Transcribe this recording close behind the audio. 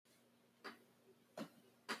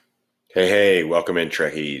Hey, welcome in,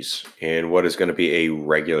 Trekkies, and what is going to be a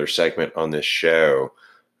regular segment on this show.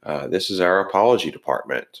 This is our apology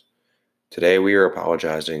department. Today we are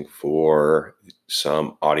apologizing for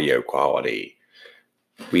some audio quality.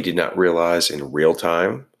 We did not realize in real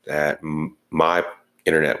time that my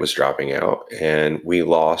internet was dropping out, and we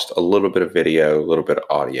lost a little bit of video, a little bit of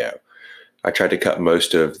audio. I tried to cut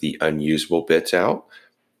most of the unusable bits out,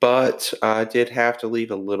 but I did have to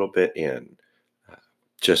leave a little bit in.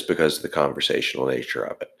 Just because of the conversational nature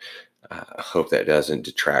of it. I hope that doesn't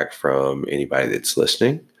detract from anybody that's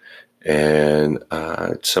listening. And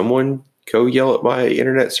someone go yell at my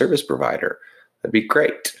internet service provider. That'd be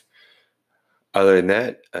great. Other than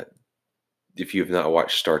that, if you have not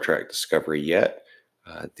watched Star Trek Discovery yet,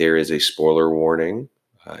 there is a spoiler warning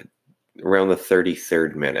around the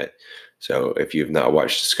 33rd minute. So if you have not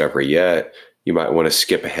watched Discovery yet, you might want to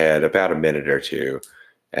skip ahead about a minute or two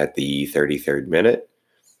at the 33rd minute.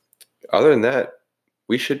 Other than that,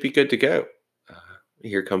 we should be good to go.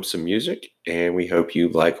 Here comes some music, and we hope you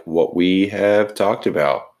like what we have talked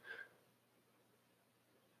about.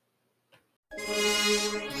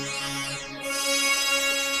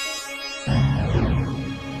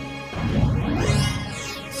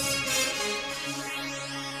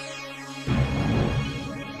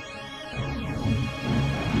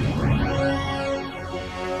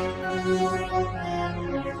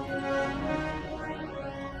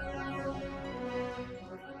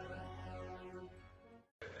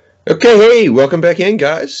 Okay, hey, welcome back in,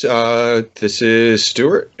 guys. This is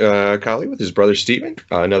Stuart Colley with his brother Steven.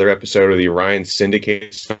 Another episode of the Orion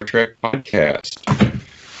Syndicated Star Trek podcast.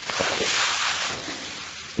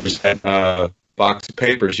 There's that box of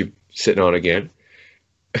papers you're sitting on again.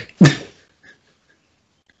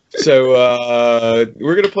 So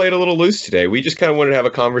we're going to play it a little loose today. We just kind of wanted to have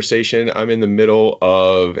a conversation. I'm in the middle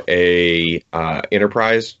of a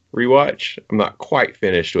Enterprise rewatch. I'm not quite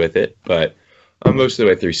finished with it, but I'm most of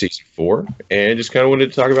the way through season 4, and just kind of wanted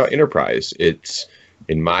to talk about Enterprise. It's,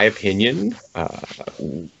 in my opinion,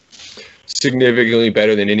 significantly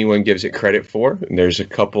better than anyone gives it credit for. And there's a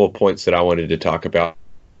couple of points that I wanted to talk about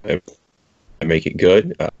that make it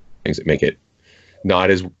good, things that make it not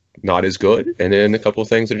as good, and then a couple of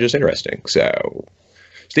things that are just interesting. So,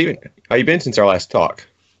 Steven, how you been since our last talk?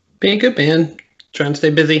 Being good, man. Trying to stay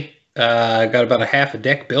busy. Got about a half a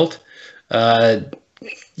deck built.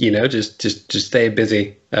 Just stay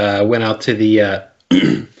busy. Went out to the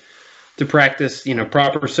to practice,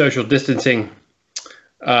 proper social distancing.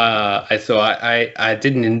 I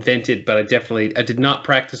didn't invent it, but I did not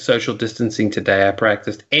practice social distancing today. I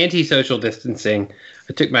practiced anti-social distancing.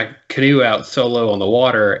 I took my canoe out solo on the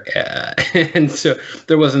water, and so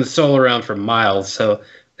there wasn't a soul around for miles. So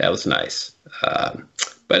that was nice.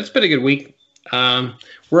 But it's been a good week.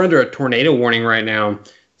 We're under a tornado warning right now,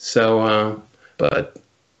 so but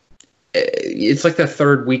it's like the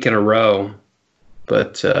third week in a row.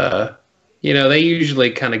 But they usually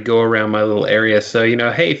kind of go around my little area, so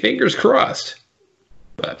hey, fingers crossed.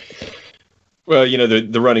 But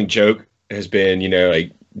the running joke has been,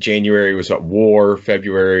 like January was like war,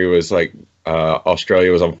 February was like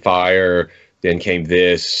Australia was on fire, then came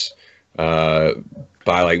this. By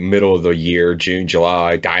like middle of the year, June,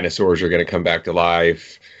 July, dinosaurs are going to come back to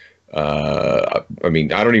life. I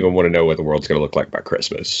don't even want to know what the world's going to look like by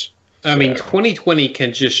Christmas. 2020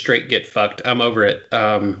 can just straight get fucked. I'm over it.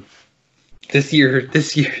 This year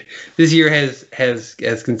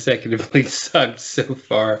has consecutively sucked so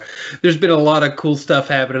far. There's been a lot of cool stuff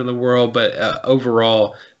happening in the world, but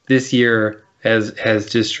overall, this year has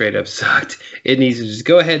just straight up sucked. It needs to just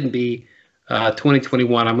go ahead and be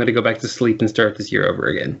 2021. I'm going to go back to sleep and start this year over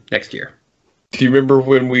again next year. Do you remember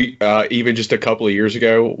when we, even just a couple of years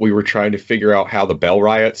ago, we were trying to figure out how the Bell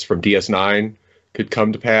riots from DS9 could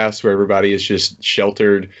come to pass, where everybody is just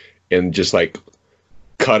sheltered and just like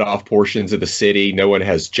cut off portions of the city. No one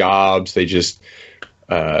has jobs. They just,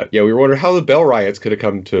 we were wondering how the Bell riots could have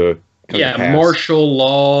come to pass. Martial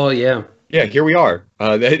law. Yeah, here we are.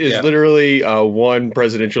 That is literally one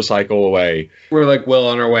presidential cycle away. We're like well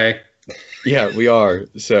on our way. Yeah, we are.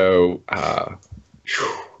 So,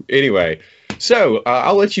 anyway. So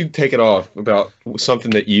I'll let you take it off about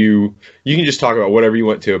something that you can just talk about whatever you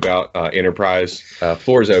want to about Enterprise.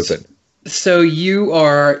 Floor is open. So you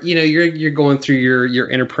are, you're going through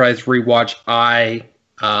your Enterprise rewatch. I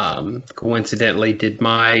coincidentally did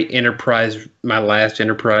my last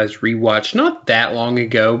Enterprise rewatch not that long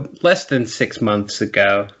ago, less than 6 months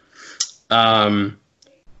ago. I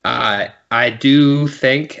do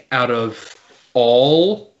think out of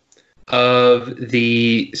all of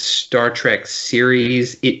the Star Trek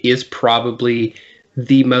series, it is probably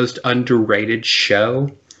the most underrated show.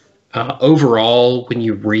 overall, when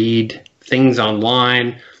you read things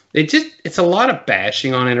online, it's a lot of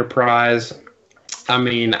bashing on Enterprise. I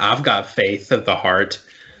mean, I've got faith of the heart.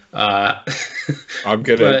 Uh, I'm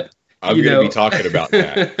gonna but I'm gonna be talking about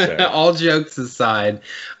that. So. all jokes aside,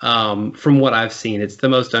 from what I've seen, it's the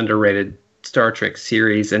most underrated Star Trek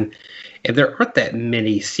series, and there aren't that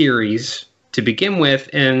many series to begin with,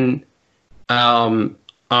 and I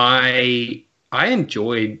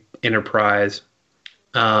enjoyed Enterprise.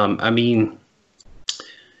 I mean,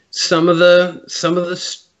 some of the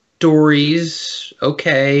stories,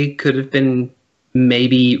 okay, could have been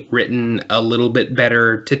maybe written a little bit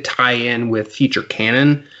better to tie in with future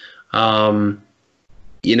canon. Um,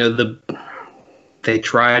 they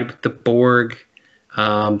tried with the Borg.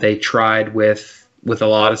 They tried with a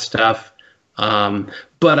lot of stuff.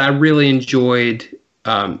 But I really enjoyed,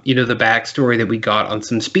 the backstory that we got on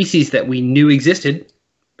some species that we knew existed.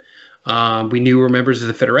 We knew were members of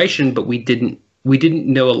the Federation, but we didn't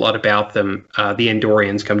know a lot about them. The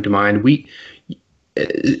Andorians come to mind.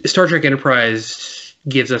 Star Trek Enterprise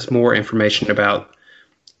gives us more information about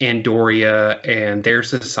Andoria and their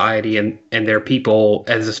society and their people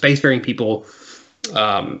as a spacefaring people,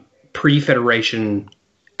 pre-Federation,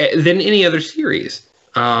 than any other series.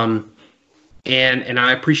 And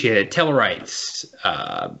I appreciate it. Tellarites,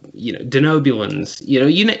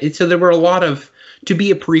 Denobulans, so there were a lot of, to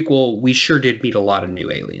be a prequel, we sure did meet a lot of new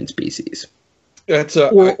alien species. That's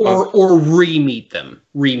or re-meet them.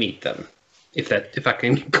 If I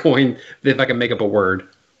can make up a word.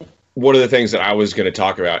 One of the things that I was going to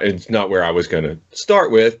talk about, and it's not where I was going to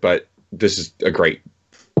start with, but this is a great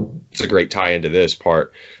tie into this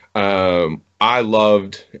part. I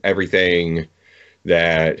loved everything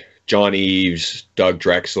that John Eves, Doug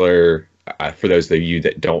Drexler, for those of you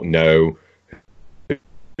that don't know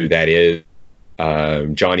who that is,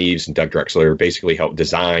 John Eves and Doug Drexler basically helped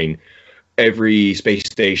design every space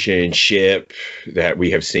station ship that we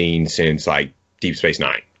have seen since like Deep Space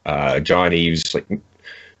Nine. John Eves, like,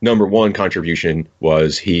 number one contribution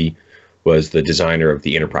was he was the designer of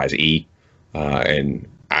the Enterprise E, and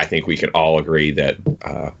I think we can all agree that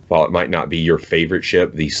while it might not be your favorite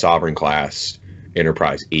ship, the Sovereign class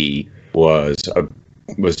Enterprise E was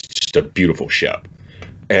just a beautiful ship.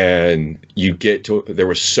 And there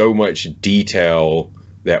was so much detail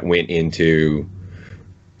that went into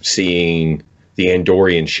seeing the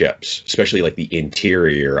Andorian ships, especially like the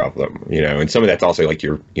interior of them, and some of that's also like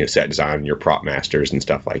your set design and your prop masters and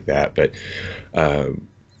stuff like that. But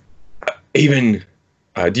even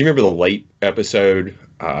do you remember the late episode?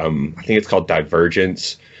 I think it's called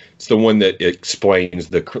Divergence. It's the one that explains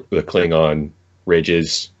the Klingon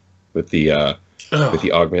ridges with the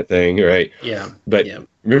augment thing, right? Yeah. But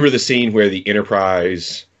remember the scene where the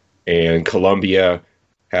Enterprise and Columbia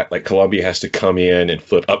has to come in and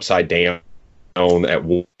flip upside down at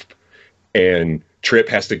warp, and Trip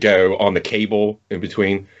has to go on the cable in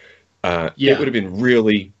between. It would have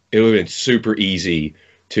been super easy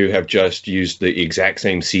to have just used the exact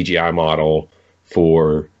same CGI model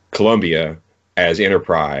for Columbia as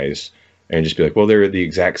Enterprise, and just be like, well, they're the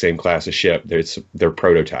exact same class of ship. They're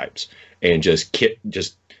prototypes, and just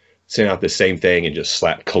send out the same thing and just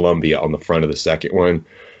slap Columbia on the front of the second one.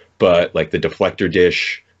 But like the deflector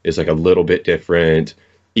dish is like a little bit different.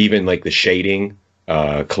 Even like the shading,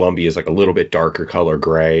 Columbia is like a little bit darker color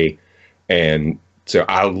gray. And so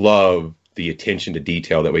I love the attention to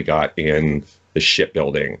detail that we got in the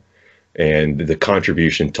shipbuilding and the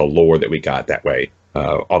contribution to lore that we got that way.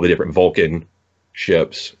 All the different Vulcan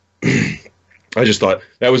ships. I just thought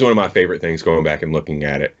that was one of my favorite things going back and looking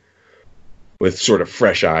at it with sort of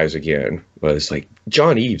fresh eyes again, was like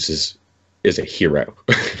John Eves is a hero.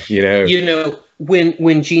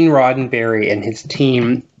 When Gene Roddenberry and his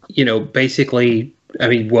team, basically,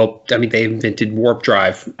 they invented warp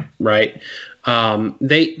drive, right?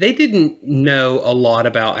 They didn't know a lot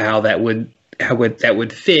about how that would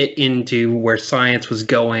fit into where science was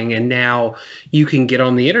going, and now you can get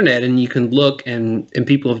on the internet and you can look, and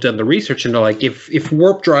people have done the research, and they're like, if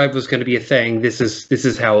warp drive was going to be a thing, this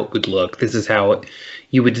is how it would look. This is how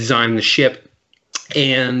you would design the ship.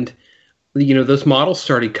 And those models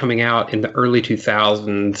started coming out in the early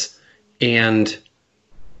 2000s, and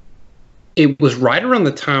it was right around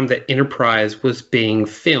the time that Enterprise was being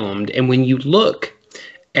filmed. And when you look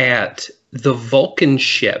at the Vulcan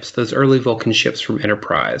ships, those early Vulcan ships from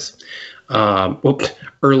Enterprise,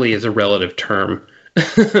 early is a relative term,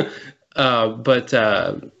 but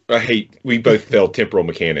we both failed temporal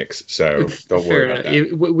mechanics, so don't worry about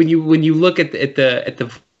that. When you look at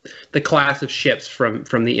the class of ships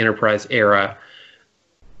from the Enterprise era,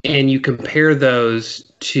 and you compare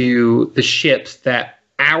those to the ships that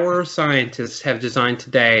our scientists have designed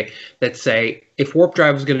today that say if warp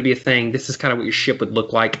drive was going to be a thing, this is kind of what your ship would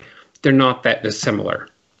look like. They're not that dissimilar.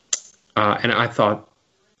 And I thought,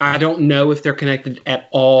 I don't know if they're connected at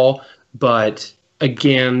all, but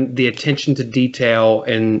again, the attention to detail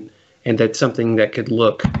and that's something that could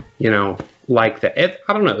look, like that.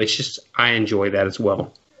 I don't know. It's just, I enjoy that as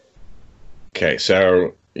well. Okay,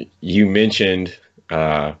 so you mentioned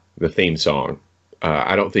the theme song.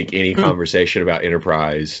 I don't think any conversation about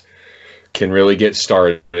Enterprise can really get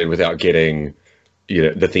started without getting,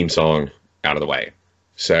 the theme song out of the way.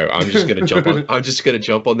 So I'm just gonna jump on. I'm just gonna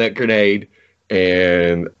jump on that grenade,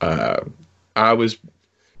 and I was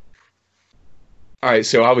all right.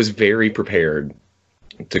 So I was very prepared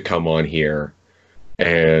to come on here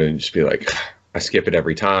and just be like, I skip it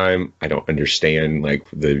every time. I don't understand like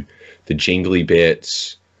the jingly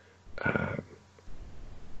bits.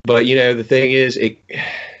 But the thing is, it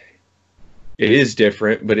is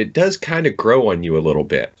different, but it does kind of grow on you a little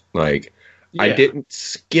bit. Like I didn't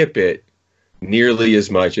skip it nearly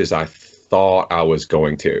as much as I thought I was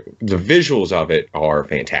going to. The visuals of it are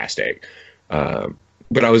fantastic.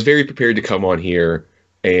 But I was very prepared to come on here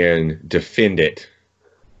and defend it.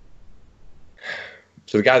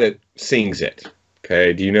 So the guy that sings it,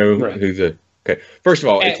 okay, do you know who the... Okay, first of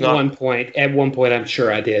all, it's not... At one point, I'm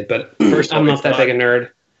sure I did, but first I'm not that big a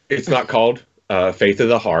nerd. It's not called Faith of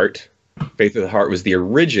the Heart. Faith of the Heart was the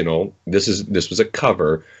original. This was a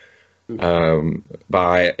cover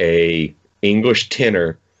by a English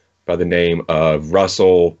tenor by the name of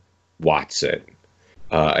Russell Watson.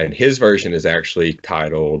 And his version is actually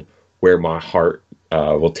titled Where My Heart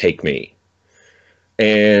Will Take Me.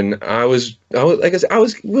 And I was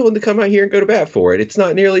willing to come out here and go to bat for it. It's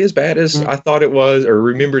not nearly as bad as I thought it was or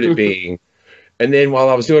remembered it being. And then while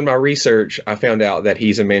I was doing my research, I found out that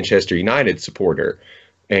he's a Manchester United supporter.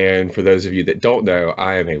 And for those of you that don't know,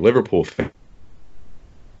 I am a Liverpool fan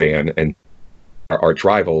and our arch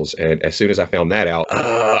rivals. And as soon as I found that out,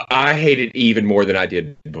 I hate it even more than I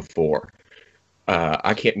did before.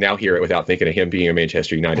 I can't now hear it without thinking of him being a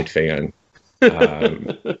Manchester United fan.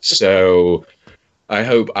 So I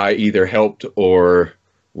hope I either helped or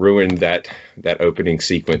ruined that opening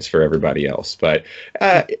sequence for everybody else. But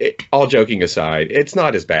all joking aside, it's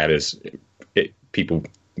not as bad as people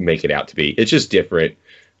make it out to be. It's just different.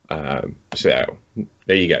 So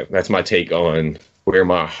there you go. That's my take on Where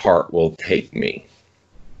My Heart Will Take Me.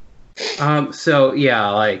 So yeah,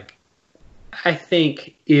 like I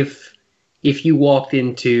think if you walked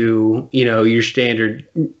into your standard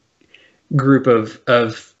group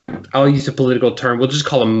of I'll use a political term, we'll just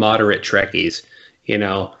call them moderate Trekkies,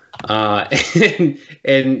 and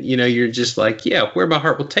you're just like, Where My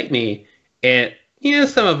Heart Will Take Me, and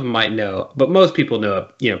some of them might know, but most people know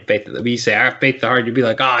Faith of the... When you say I have Faith of the Heart, you'd be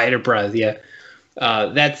like, Enterprise, yeah.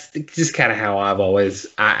 That's just kind of how I've always...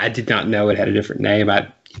 I did not know it had a different name. I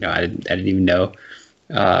didn't even know.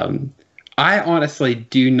 I honestly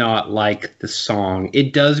do not like the song.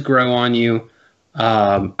 It does grow on you.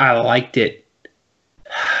 I liked it.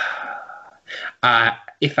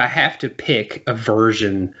 If I have to pick a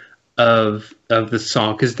version of the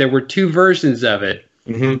song, because there were two versions of it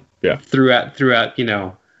throughout.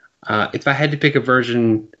 If I had to pick a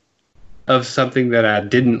version of something that I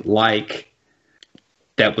didn't like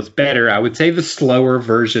that was better, I would say the slower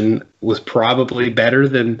version was probably better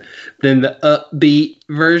than the upbeat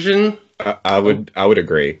version. I would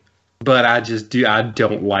agree, but I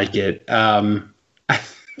don't like it. I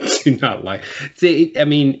do not like. See, I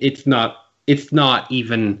mean, it's not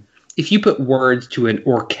even, if you put words to an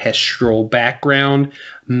orchestral background,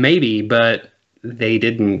 maybe, but they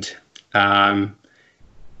didn't. And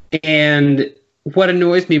what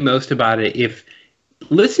annoys me most about it, if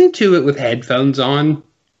listen to it with headphones on,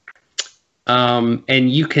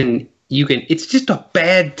 and you can, it's just a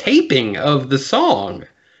bad taping of the song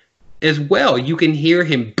as well. You can hear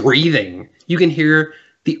him breathing. You can hear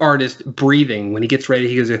the artist breathing when he gets ready.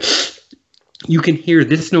 He goes, you can hear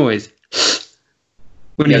this noise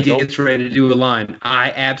when he gets ready to do a line.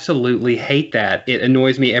 I absolutely hate that. It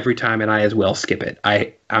annoys me every time, and I as well skip it.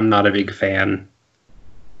 I'm not a big fan.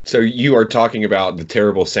 So you are talking about the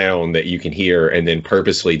terrible sound that you can hear and then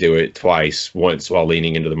purposely do it once while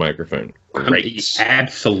leaning into the microphone. Great.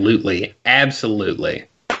 Absolutely. Absolutely.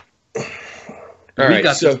 We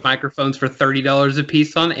got these microphones for $30 a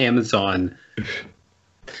piece on Amazon.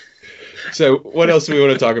 So what else do we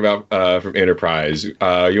want to talk about from Enterprise? You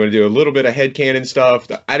want to do a little bit of headcanon stuff?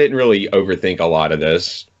 I didn't really overthink a lot of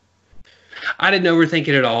this. I didn't overthink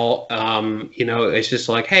it at all. It's just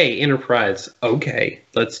like, hey, Enterprise, okay,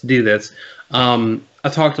 let's do this. I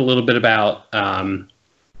talked a little bit about,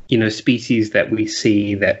 species that we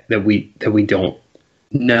see that we don't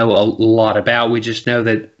know a lot about. We just know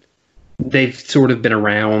that they've sort of been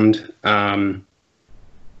around.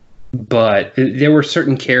 But there were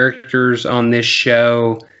certain characters on this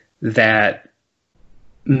show that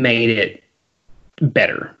made it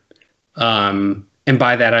better. And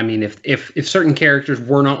by that, I mean, if certain characters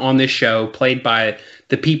were not on this show, played by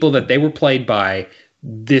the people that they were played by,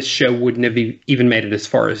 this show wouldn't have even made it as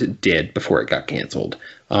far as it did before it got canceled.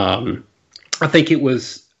 I think it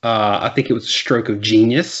was a stroke of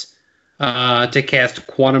genius to cast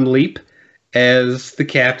Quantum Leap as the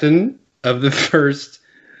captain of the first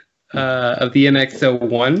of the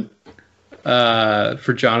NX-01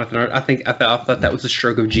 for Jonathan Art. I thought that was a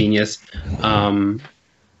stroke of genius.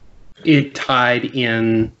 It tied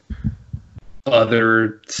in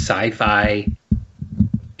other sci-fi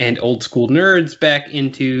and old school nerds back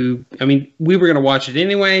into. I mean, we were going to watch it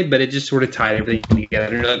anyway, but it just sort of tied everything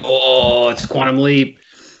together. You're like, oh, it's Quantum Leap.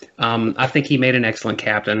 I think he made an excellent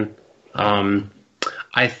captain. I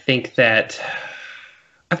think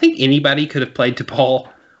anybody could have played T'Pol.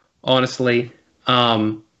 Honestly,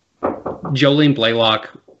 Jolene Blalock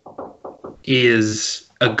is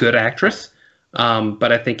a good actress,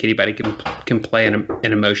 but I think anybody can play an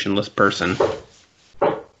emotionless person.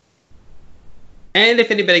 And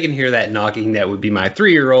if anybody can hear that knocking, that would be my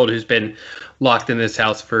 3-year-old who's been locked in this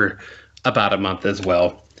house for about a month as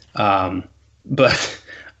well. But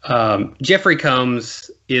Jeffrey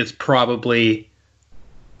Combs is probably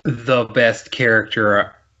the best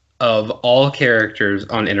character of all characters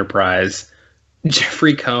on Enterprise.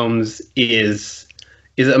 Jeffrey Combs is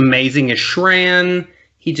amazing as Shran.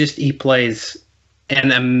 He plays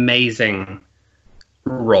an amazing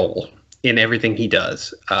role in everything he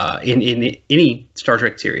does in any Star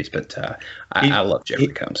Trek series. But I love Jeffrey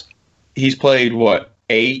Combs. He's played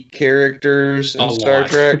 8 characters in Star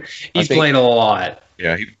Trek. He's played a lot.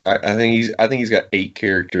 Yeah, I think he's got 8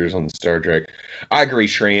 characters on Star Trek. I agree.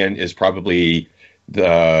 Shran is probably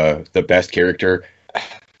the best character.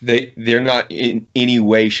 They're not in any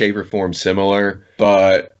way, shape, or form similar,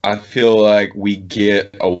 but I feel like we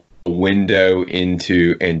get a window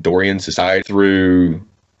into Andorian society through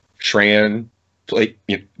Shran,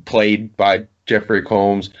 played by Jeffrey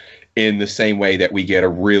Combs, in the same way that we get a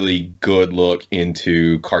really good look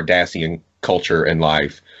into Cardassian culture and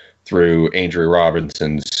life through Andrew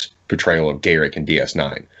Robinson's portrayal of Garrick in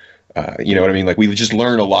DS9. You know what I mean? Like, we just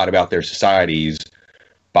learn a lot about their societies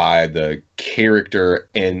by the character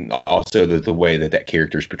and also the way that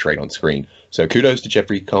character is portrayed on screen. So kudos to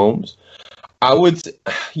Jeffrey Combs. Jolene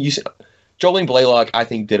Blalock, I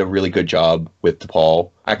think, did a really good job with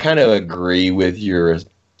T'Pol. I kind of agree with your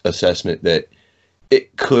assessment that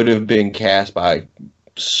it could have been cast by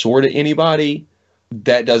sort of anybody.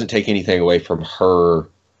 That doesn't take anything away from her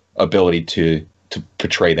ability to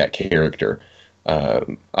portray that character.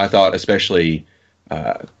 I thought, especially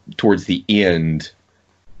towards the end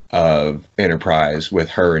of Enterprise, with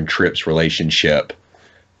her and Trip's relationship,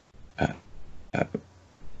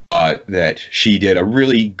 that she did a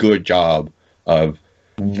really good job of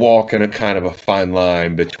walking a kind of a fine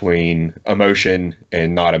line between emotion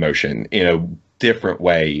and not emotion in a different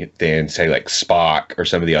way than, say, like Spock or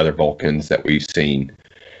some of the other Vulcans that we've seen.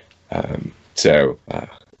 So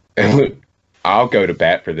I'll go to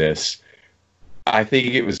bat for this. I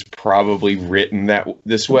think it was probably written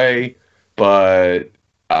this way, but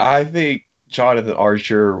I think Jonathan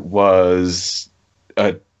Archer was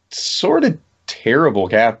a sort of terrible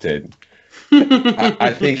captain.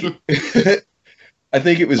 I think I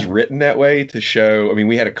think it was written that way to show. I mean,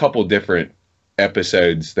 we had a couple different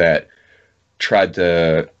episodes that tried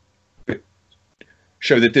to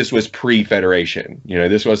show that this was pre-Federation. You know,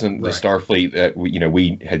 this wasn't the Starfleet that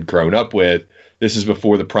we had grown up with. This is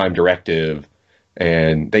before the Prime Directive.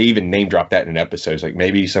 And they even name dropped that in an episode. It's like,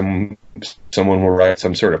 maybe someone will write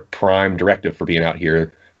some sort of prime directive for being out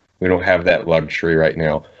here. We don't have that luxury right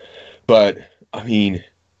now. But, I mean,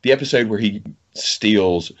 the episode where he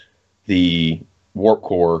steals the warp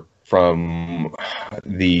core from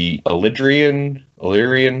the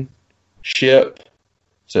Illyrian ship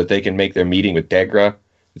so that they can make their meeting with Degra.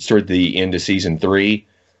 It's toward the end of season 3.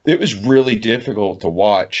 It was really difficult to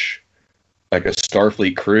watch, like, a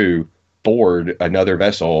Starfleet crew board another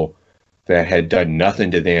vessel that had done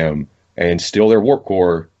nothing to them and steal their warp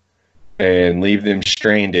core and leave them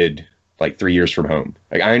stranded like 3 years from home.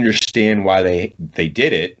 Like, I understand why they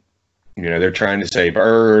did it. You know, they're trying to save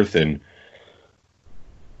Earth,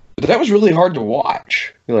 but that was really hard to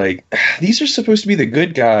watch. Like, these are supposed to be the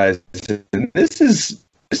good guys, and this is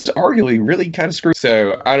arguably really kind of screwed.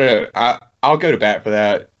 So I don't know. I'll go to bat for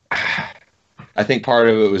that. I think part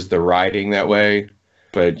of it was the writing that way.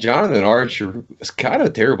 But Jonathan Archer was kind of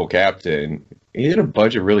a terrible captain. He did a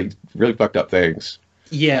bunch of really, really fucked up things.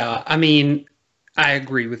 Yeah, I mean, I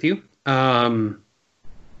agree with you.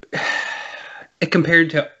 Compared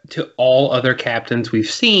to all other captains we've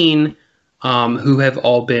seen, who have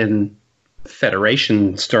all been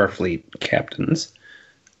Federation Starfleet captains,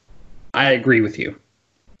 I agree with you.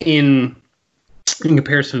 In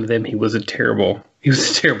comparison to them, he was a terrible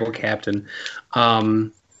captain.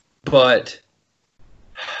 But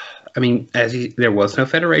I mean, there was no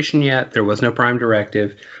Federation yet. There was no Prime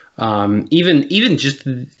Directive. Even just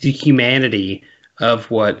the humanity of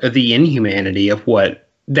the inhumanity of what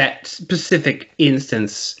that specific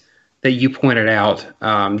instance that you pointed out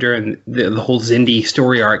during the whole Xindi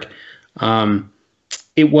story arc,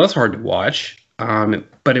 it was hard to watch,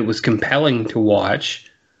 but it was compelling to watch,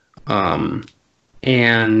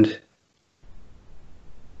 and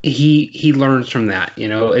he learns from that. You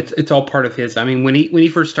know, it's all part of his. I mean, when he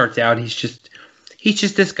first starts out, he's just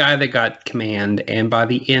this guy that got command, and by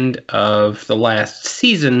the end of the last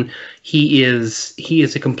season, he is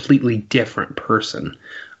a completely different person.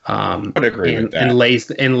 I'd agree with that. And lays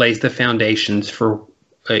the foundations for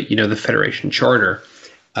the Federation Charter.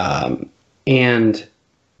 And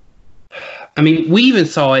I mean, we even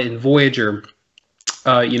saw it in Voyager.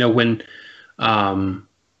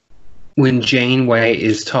 When Janeway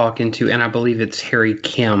is talking to, and I believe it's Harry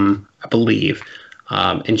Kim,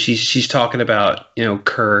 and she's talking about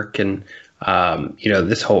Kirk and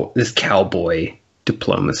this cowboy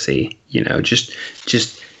diplomacy, just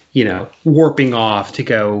warping off to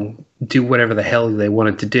go do whatever the hell they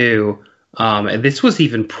wanted to do. And this was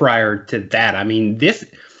even prior to that. I mean,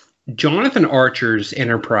 Jonathan Archer's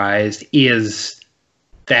Enterprise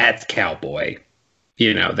that's cowboy.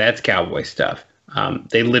 That's cowboy stuff.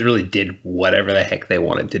 They literally did whatever the heck they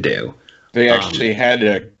wanted to do. They actually had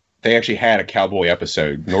a cowboy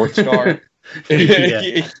episode, North Star.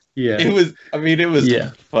 Yeah. It was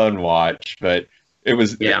a fun watch, but it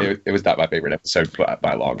was not my favorite episode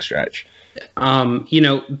by a long stretch. When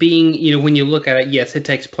you look at it, yes, it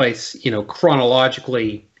takes place,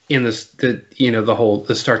 chronologically in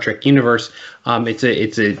the Star Trek universe. It's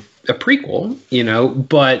a prequel,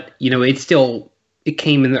 but it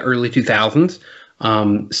came in the early 2000s.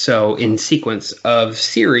 So in sequence of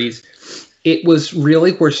series, it was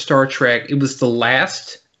really where Star Trek, it was the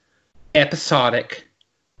last episodic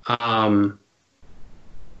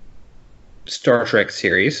Star Trek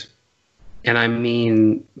series. And I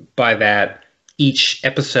mean by that, each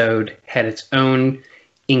episode had its own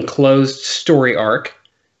enclosed story arc.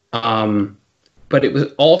 But it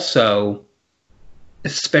was also,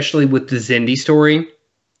 especially with the Xindi story,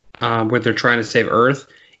 where they're trying to save Earth,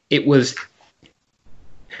 it was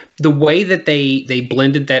the way that they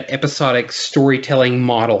blended that episodic storytelling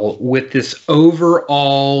model with this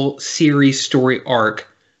overall series story arc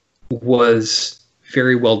was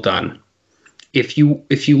very well done. If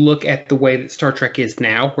you look at the way that Star Trek is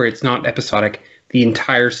now, where it's not episodic, the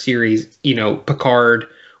entire series, Picard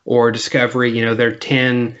or Discovery, they're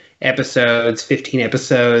 10 episodes, 15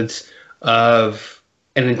 episodes of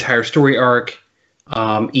an entire story arc.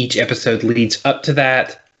 Each episode leads up to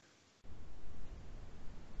that.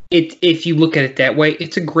 If you look at it that way,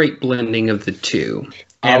 it's a great blending of the two.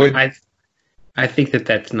 And I think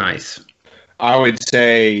that's nice. I would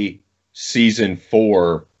say season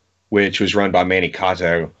 4, which was run by Manny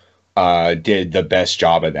Kato, did the best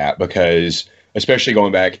job of that, because especially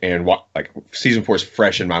going back and season 4 is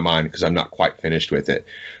fresh in my mind because I'm not quite finished with it.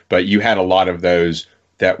 But you had a lot of those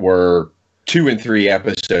that were 2 and 3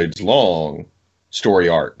 episodes long story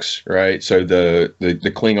arcs, right? So the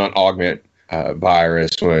Klingon augment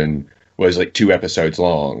virus one was 2 episodes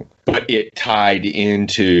long, but it tied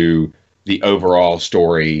into the overall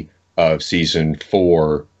story of season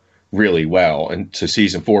 4 really well. And so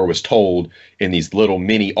season 4 was told in these little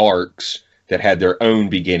mini arcs that had their own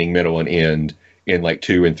beginning, middle, and end in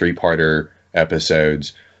 2 and 3-parter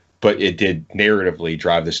episodes, but it did narratively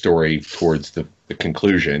drive the story towards the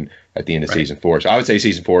conclusion at the end of season 4. So I would say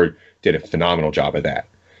season 4 did a phenomenal job of that.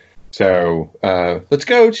 So let's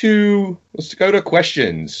go to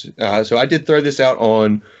questions. So I did throw this out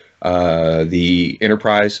on the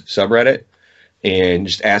Enterprise subreddit and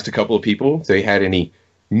just asked a couple of people if they had any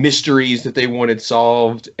mysteries that they wanted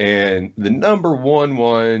solved. And the number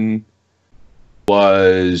one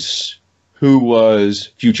was, who was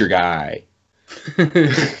Future Guy?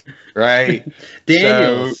 Right?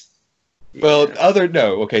 Daniels.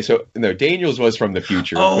 Daniels was from the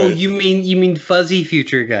future. Oh, you mean fuzzy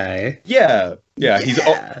Future Guy? Yeah.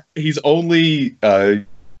 He's only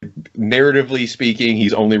narratively speaking,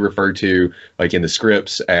 he's only referred to, like in the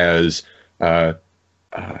scripts, as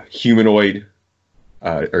humanoid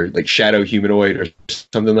or like shadow humanoid or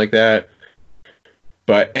something like that.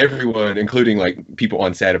 But everyone, including like people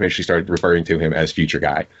on set, eventually started referring to him as Future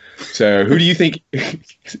Guy. So who do you think?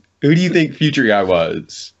 Who do you think Future Guy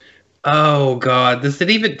was? Oh God, does it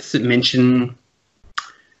even mention?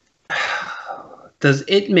 Does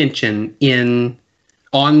it mention in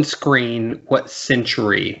on screen what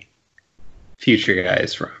century Future Guy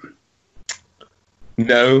is from?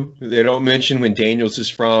 No, they don't mention when Daniels is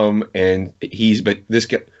from, and but this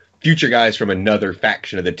guy, Future Guy is from another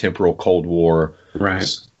faction of the temporal Cold War. Right.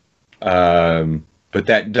 But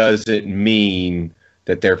that doesn't mean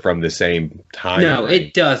that they're from the same time. No,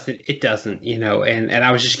 it doesn't. It doesn't. You know, and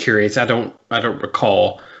I was just curious. I don't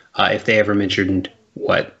recall if they ever mentioned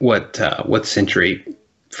what century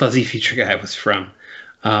Fuzzy Future Guy was from.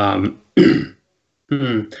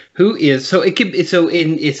 Who is so? It could. So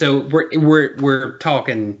we're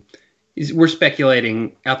talking. We're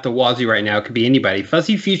speculating out the wazoo right now. It could be anybody.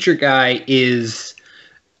 Fuzzy Future Guy is.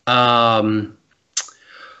 I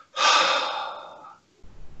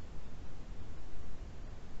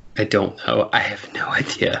don't know. I have no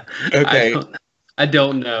idea. Okay. I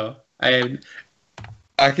don't know. I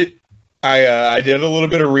did a little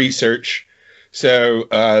bit of research. So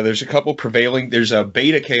there's a couple prevailing. There's a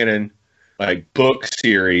beta canon like book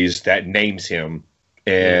series that names him,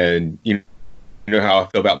 and you know how I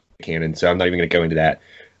feel about canon, so I'm not even going to go into that.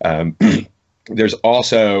 There's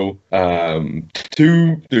also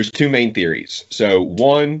two main theories. So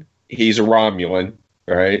one, he's a Romulan,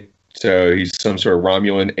 right? So he's some sort of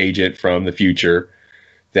Romulan agent from the future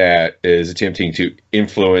that is attempting to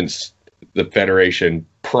influence the Federation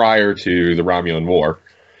prior to the Romulan War,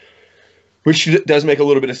 which does make a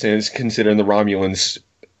little bit of sense considering the Romulans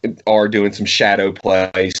are doing some shadow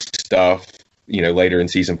play stuff, you know, later in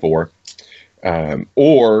season 4.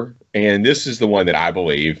 And this is the one that I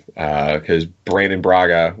believe, because Brandon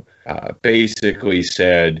Braga basically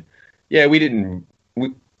said, yeah, we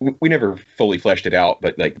never fully fleshed it out,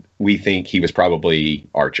 but like we think he was probably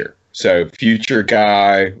Archer. So Future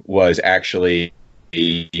Guy was actually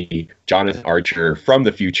Jonathan Archer from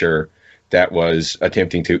the future that was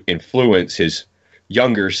attempting to influence his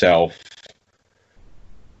younger self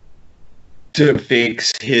to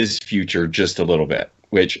fix his future just a little bit,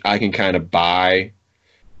 which I can kind of buy,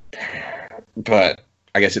 but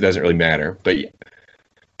I guess it doesn't really matter. But yeah,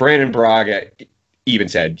 Brandon Braga even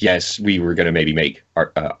said, yes, we were going to maybe make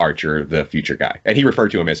Archer the Future Guy. And he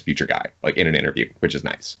referred to him as Future Guy, like in an interview, which is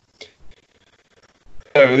nice.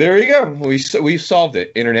 So there you go. We solved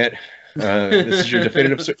it, Internet. This is your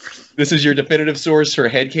definitive source for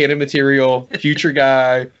headcanon material. Future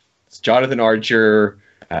Guy, it's Jonathan Archer,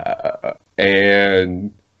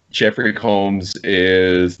 and Jeffrey Combs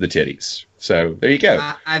is the titties. So there you go.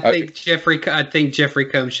 I think Jeffrey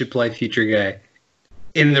Combs should play Future Guy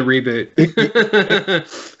in the reboot.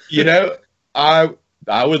 You know, I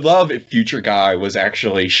would love if Future Guy was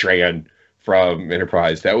actually Shran from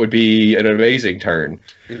Enterprise. That would be an amazing turn.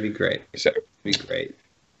 It'd be great. It'd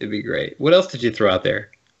be great. What else did you throw out there?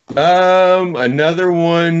 Another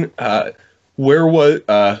one.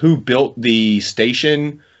 Who built the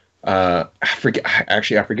station? I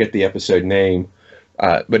forget the episode name.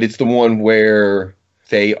 But it's the one where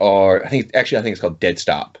they are. I think it's called Dead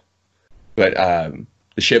Stop. But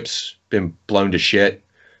the ship's been blown to shit,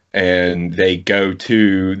 and they go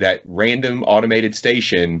to that random automated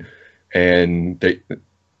station, and they.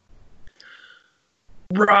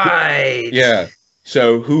 Right. Yeah.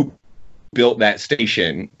 So who built that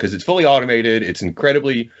station? Because it's fully automated, it's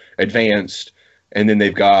incredibly advanced, and then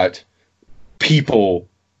they've got people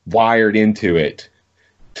wired into it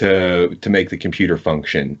to make the computer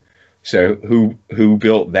function. So who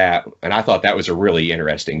built that? And I thought that was a really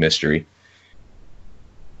interesting mystery.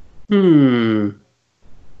 The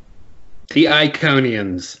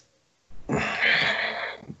Iconians.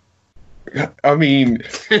 I mean,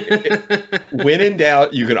 when in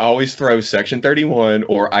doubt, you can always throw Section 31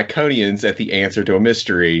 or Iconians at the answer to a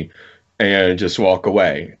mystery and just walk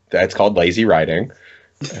away. That's called lazy writing.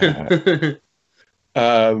 I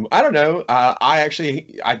don't know.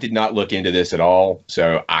 I did not look into this at all,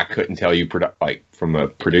 so I couldn't tell you from a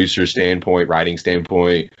producer standpoint, writing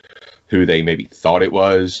standpoint, who they maybe thought it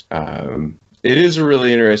was. It is a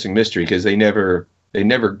really interesting mystery because they never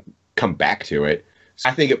come back to it.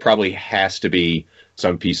 I think it probably has to be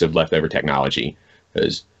some piece of leftover technology,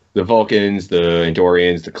 because the Vulcans, the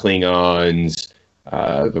Andorians, the Klingons,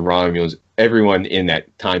 the Romulans, everyone in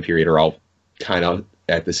that time period are all kind of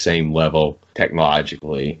at the same level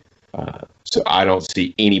technologically. So I don't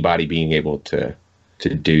see anybody being able to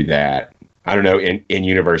do that. I don't know in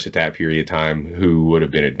universe at that period of time who would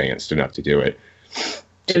have been advanced enough to do it.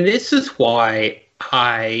 And this is why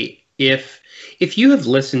if you have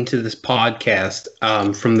listened to this podcast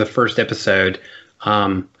from the first episode,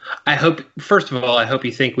 I hope, first of all, I hope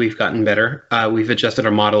you think we've gotten better. We've adjusted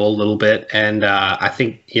our model a little bit, and I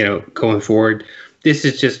think, going forward, this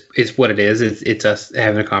is what it is. It's us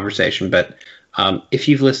having a conversation. But if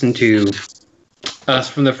you've listened to us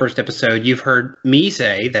from the first episode, you've heard me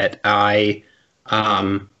say that I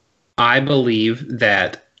believe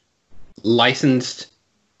that licensed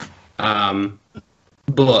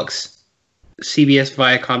books, CBS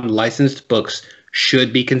Viacom licensed books,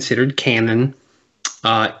 should be considered canon,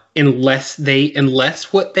 unless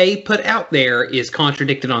what they put out there is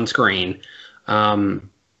contradicted on screen. It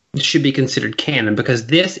should be considered canon, because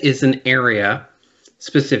this is an area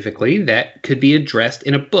specifically that could be addressed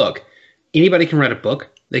in a book. Anybody can write a book.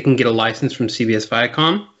 They can get a license from CBS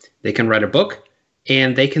Viacom. They can write a book,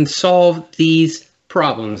 and they can solve these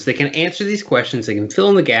problems. They can answer these questions. They can fill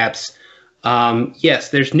in the gaps. Yes,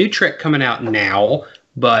 there's new Trek coming out now,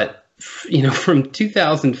 but from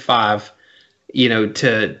 2005,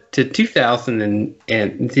 to 2000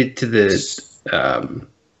 and to the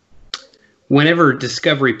whenever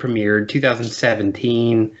Discovery premiered,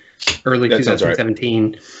 2017, early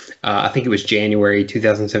 2017. Right. I think it was January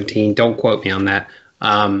 2017. Don't quote me on that.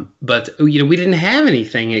 But we didn't have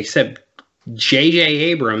anything except J.J.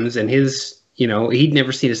 Abrams and his. He'd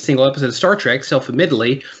never seen a single episode of Star Trek,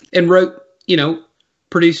 self-admittedly, and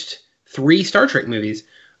produced 3 Star Trek movies.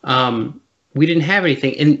 We didn't have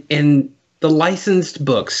anything, and the licensed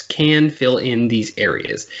books can fill in these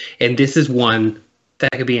areas, and this is one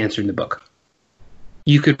that could be answered in the book.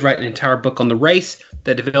 You could write an entire book on the race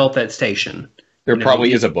that developed that station. There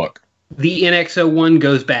probably is a book. The NX-01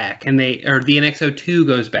 goes back, or the NX-02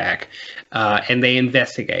 goes back, and they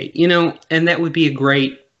investigate. And that would be a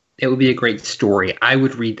great. It would be a great story. I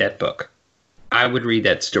would read that book. I would read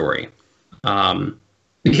that story.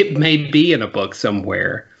 It may be in a book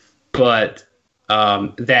somewhere, but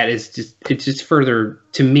that is just further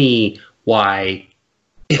to me why,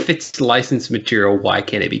 if it's licensed material, why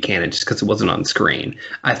can't it be canon just because it wasn't on screen?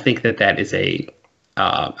 I think that is I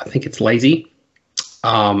think it's lazy.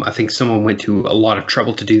 I think someone went to a lot of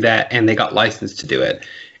trouble to do that, and they got licensed to do it,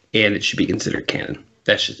 and it should be considered canon.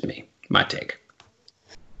 That's just my take.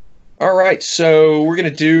 All right, so we're going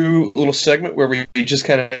to do a little segment where we just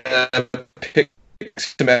kind of pick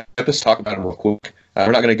some episodes, talk about them real quick.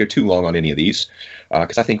 We're not going to go too long on any of these,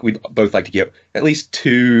 because I think we'd both like to get at least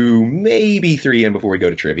 2, maybe 3 in before we go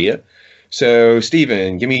to trivia. So,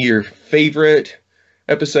 Steven, give me your favorite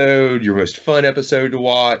episode, your most fun episode to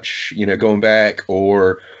watch, going back,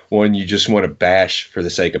 or one you just want to bash for the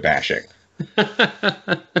sake of bashing. All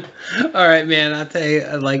right, man, I'll tell you,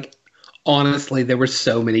 honestly, there were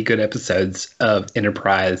so many good episodes of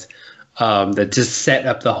Enterprise that just set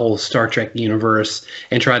up the whole Star Trek universe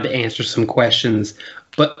and tried to answer some questions.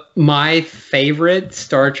 But my favorite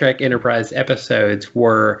Star Trek Enterprise episodes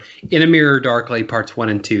were In a Mirror Darkly Parts 1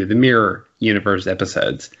 and 2, the Mirror Universe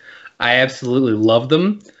episodes. I absolutely love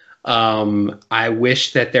them. I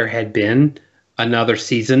wish that there had been another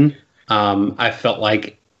season. I felt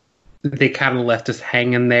like they kind of left us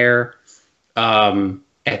hanging there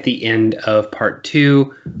at the end of part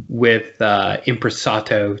 2 with Empress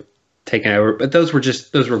Sato taking over. But those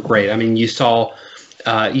were great. I mean, you saw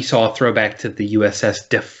a throwback to the USS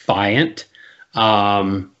Defiant,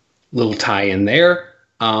 little tie in there.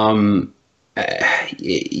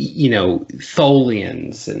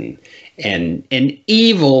 Tholians and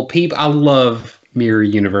evil people. I love Mirror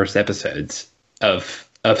Universe episodes of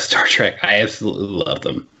Star Trek. I absolutely love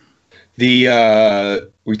them.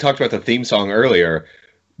 We talked about the theme song earlier,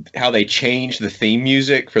 how they changed the theme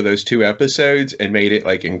music for those 2 episodes and made it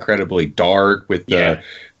incredibly dark with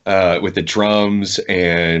the drums,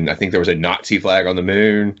 and I think there was a Nazi flag on the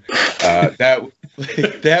moon. That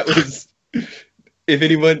was, if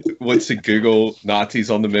anyone wants to Google Nazis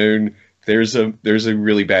on the moon, there's a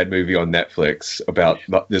really bad movie on Netflix about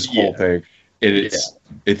this whole thing.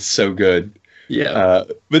 It's so good. Yeah.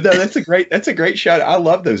 But no, that's a great shot. I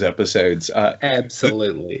love those episodes.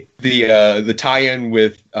 Absolutely. The tie-in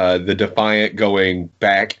with the Defiant going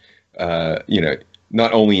back,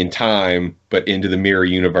 not only in time but into the Mirror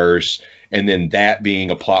Universe, and then that being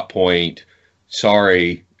a plot point.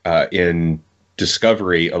 In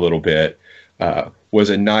Discovery a little bit was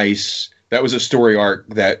that was a story arc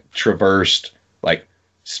that traversed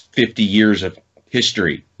 50 years of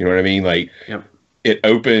history. You know what I mean? It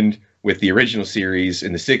opened with the original series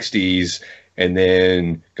in the 60s, and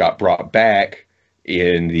then got brought back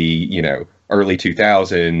in the, early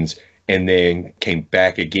 2000s, and then came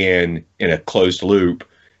back again in a closed loop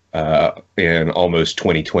in almost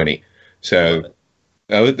 2020. So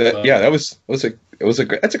that's a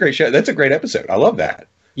great show. That's a great episode. I love that.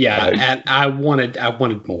 Yeah, and I wanted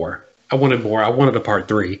more. I wanted more. I wanted a part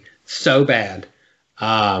 3 so bad.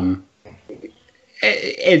 And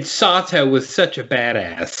Sato was such a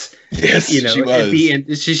badass. Yes, she was. At the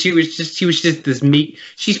end, she was just this meek.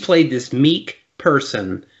 She's played this meek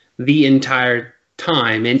person the entire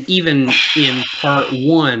time, and even in part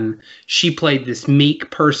 1, she played this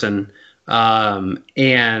meek person,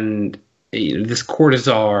 and this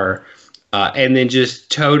courtisan, and then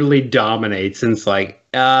just totally dominates, and it's like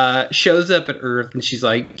shows up at Earth, and she's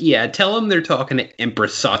like, "Yeah, tell them they're talking to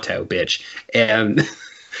Empress Sato, bitch," and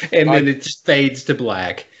then it just fades to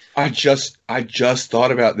black. I just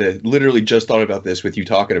thought about this. Literally, just thought about this with you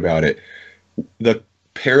talking about it. The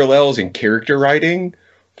parallels in character writing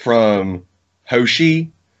from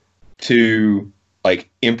Hoshi to like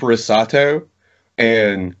Empress Sato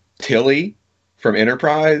and Tilly from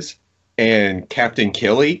Enterprise and Captain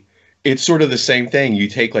Killy. It's sort of the same thing. You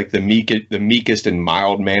take like the meekest and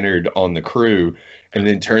mild-mannered on the crew, and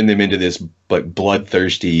then turn them into this like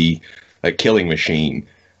bloodthirsty like killing machine.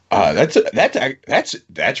 That's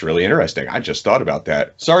really interesting. I just thought about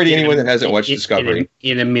that. Sorry to anyone that hasn't watched Discovery.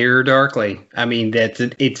 In a Mirror Darkly. I mean, it's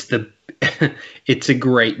a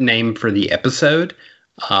great name for the episode,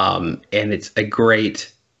 and it's a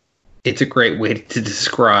great way to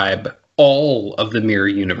describe all of the Mirror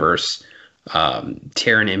Universe,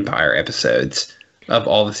 Terran Empire episodes of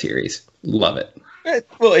all the series. Love it.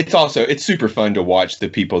 Well, it's super fun to watch the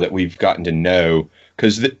people that we've gotten to know,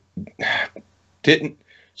 because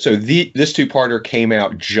this two-parter came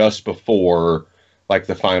out just before like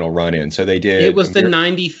the final run-in. So they did. It was the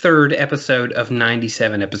 93rd episode of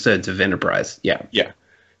 97 episodes of Enterprise. Yeah. Yeah.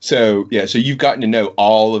 So you've gotten to know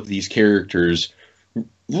all of these characters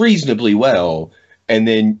reasonably well, and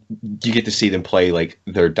then you get to see them play like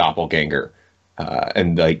their doppelganger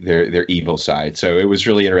and like their evil side. So it was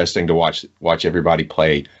really interesting to watch everybody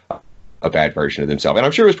play a bad version of themselves, and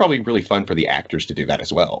I'm sure it was probably really fun for the actors to do that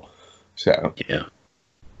as well. So yeah.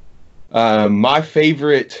 My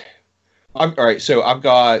favorite. All right, so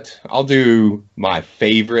I'll do my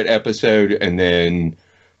favorite episode, and then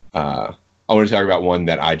I want to talk about one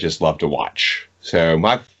that I just love to watch. So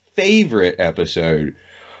my favorite episode,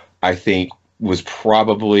 I think, was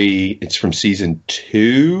probably, it's from season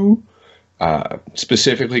 2,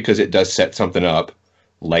 specifically because it does set something up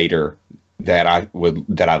later that I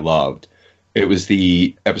loved. It was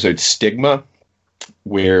the episode Stigma,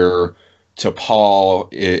 where T'Pol,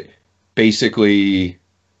 it basically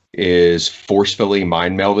is forcefully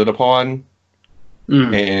mind melded upon.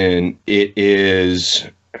 And it is,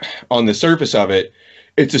 on the surface of it,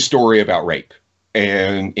 it's a story about rape.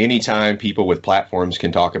 And anytime people with platforms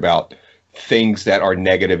can talk about things that are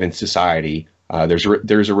negative in society, there's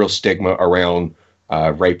a real stigma around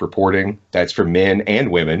rape reporting. That's for men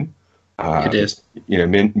and women. It is.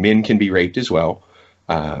 Men can be raped as well.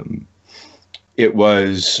 It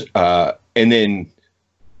was, and then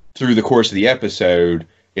through the course of the episode,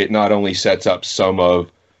 it not only sets up some of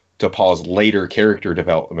T'Pol's later character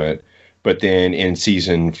development, but then in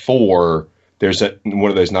season 4, there's one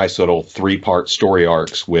of those nice little 3-part story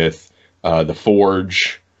arcs with the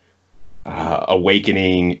Forge,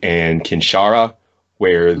 Awakening, and Kinshara,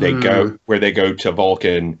 where they go to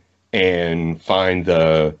Vulcan and find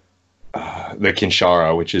the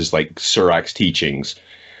Kinshara, which is like Surak's teachings,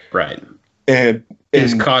 right? And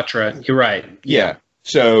is Katra? You're right. Yeah.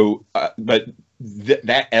 So, but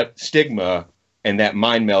that Stigma and that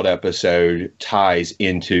mind meld episode ties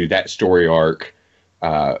into that story arc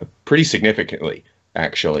pretty significantly,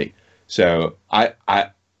 actually. So I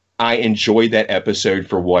enjoyed that episode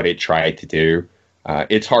for what it tried to do.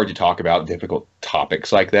 It's hard to talk about difficult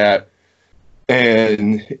topics like that,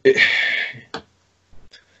 and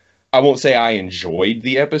I won't say I enjoyed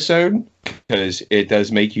the episode, because it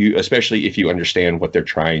does make you, especially if you understand what they're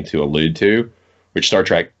trying to allude to, which Star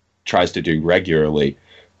Trek tries to do regularly.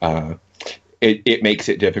 It makes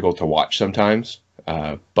it difficult to watch sometimes,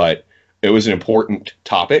 but it was an important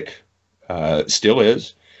topic, still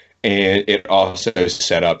is, and it also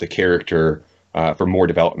set up the character for more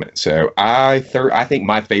development. So I think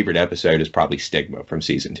my favorite episode is probably Stigma from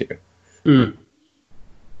season 2.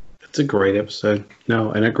 It's a great episode.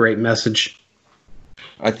 No, and a great message.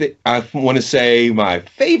 I want to say my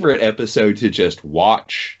favorite episode to just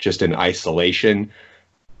watch, just in isolation.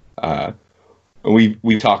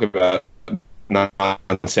 We talk about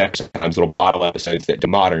nonsense, sometimes little bottle episodes that do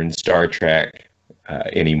modern Star Trek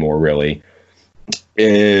anymore, really,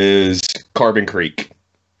 is Carbon Creek.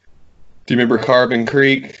 Do you remember Carbon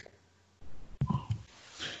Creek?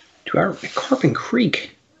 Carbon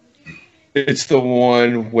Creek? It's the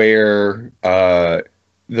one where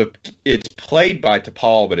it's played by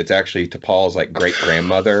T'Pol, but it's actually T'Pol's like great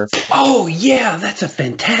grandmother. Oh yeah, that's a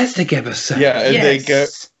fantastic episode. Yeah, and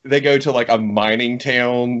yes. they go to like a mining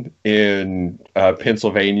town in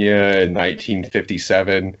Pennsylvania in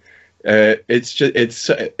 1957. It's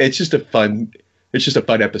just a fun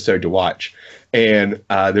episode to watch, and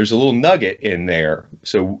there's a little nugget in there.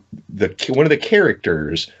 So one of the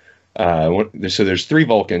characters. So there's 3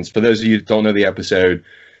 Vulcans. For those of you that don't know the episode,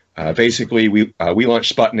 basically we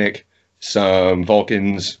launched Sputnik. Some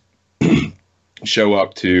Vulcans show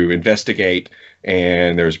up to investigate,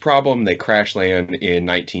 and there's a problem. They crash land in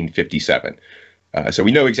 1957. So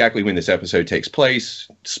we know exactly when this episode takes place.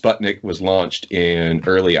 Sputnik was launched in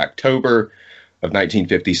early October of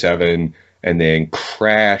 1957, and then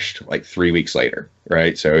crashed like 3 weeks later,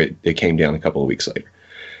 right? So it came down a couple of weeks later.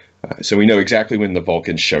 So we know exactly when the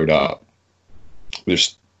Vulcans showed up.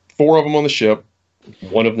 There's 4 of them on the ship.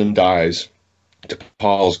 One of them dies.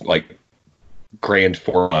 Paul's like grand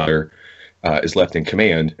foremother is left in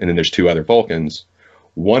command, and then there's 2 other Vulcans.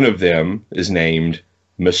 One of them is named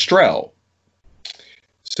Mistrel.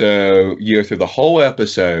 So you go through the whole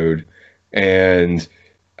episode, and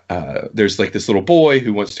there's like this little boy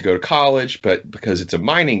who wants to go to college, but because it's a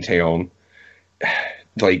mining town,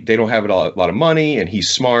 like they don't have a lot of money, and he's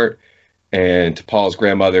smart, and Paul's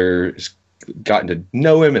grandmother has gotten to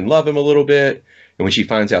know him and love him a little bit. And when she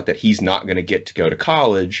finds out that he's not going to get to go to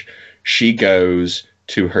college, she goes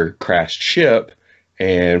to her crashed ship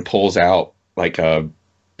and pulls out like a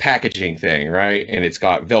packaging thing, right? And it's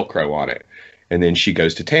got Velcro on it. And then she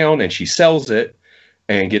goes to town and she sells it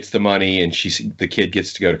and gets the money, and the kid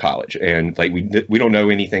gets to go to college. And like we don't know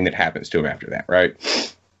anything that happens to him after that,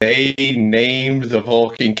 right? They named the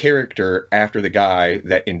Vulcan character after the guy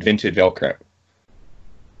that invented Velcro.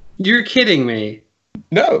 You're kidding me.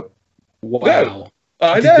 No. Wow. No.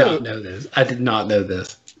 I did not know this. I did not know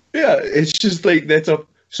this. Yeah, it's just like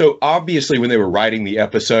so obviously when they were writing the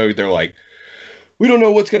episode, they're like, we don't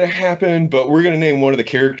know what's going to happen, but we're going to name one of the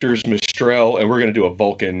characters Mistrel, and we're going to do a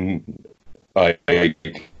Vulcan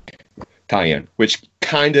tie-in, which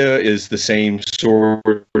kind of is the same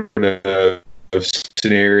sort of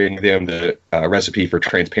scenario. Them the recipe for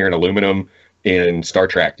transparent aluminum in Star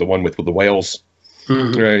Trek, the one with the whales,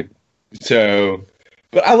 right? So,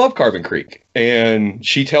 but I love Carbon Creek, and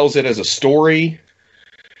she tells it as a story,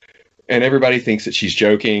 and everybody thinks that she's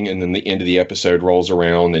joking, and then the end of the episode rolls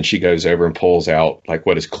around, and she goes over and pulls out like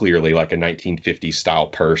what is clearly like a 1950s style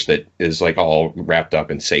purse that is like all wrapped up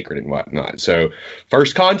and sacred and whatnot. So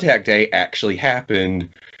First Contact Day actually happened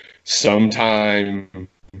sometime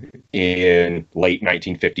in late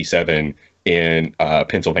 1957 in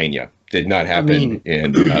Pennsylvania. Did not happen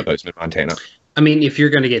in Bozeman, Montana. I mean, if you're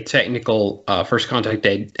going to get technical, First Contact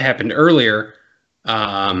Day happened earlier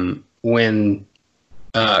when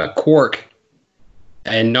Quark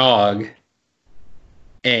and Nog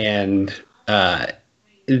and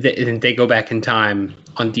they go back in time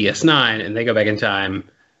on DS9, and they go back in time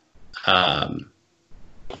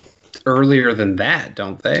earlier than that,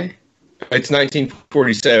 don't they? It's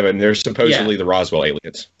 1947. They're supposedly the Roswell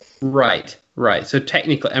aliens. Right. So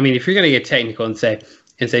technically, I mean, if you're going to get technical and say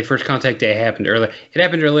First Contact Day happened earlier, it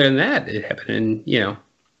happened earlier than that. It happened in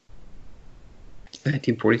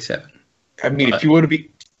 1947. I mean, if you want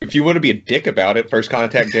to be a dick about it, First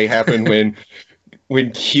Contact Day happened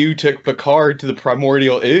when Q took Picard to the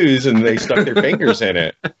primordial ooze and they stuck their fingers in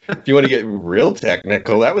it. If you want to get real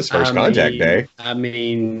technical, that was First Contact Day. I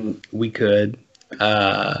mean, we could.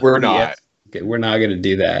 We're not. Yes, we're not going to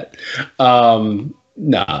do that.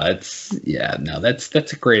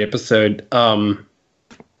 That's a great episode.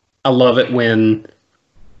 I love it when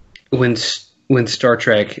Star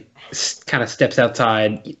Trek kind of steps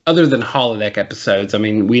outside, other than holodeck episodes. I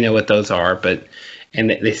mean, we know what those are, and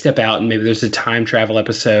they step out, and maybe there's a time travel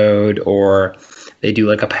episode, or they do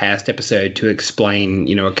like a past episode to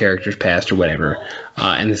explain, a character's past or whatever.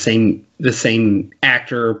 And the same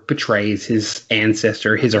actor portrays his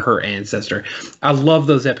or her ancestor. I love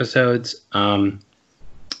those episodes. I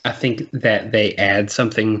think that they add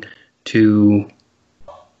something to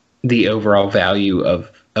the overall value of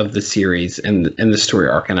the series and the story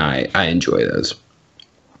arc, and I enjoy those.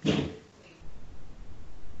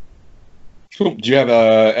 Cool. Do you have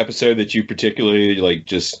a episode that you particularly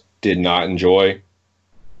just did not enjoy?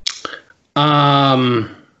 I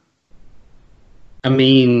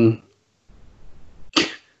mean,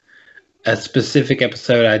 a specific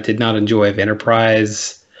episode I did not enjoy of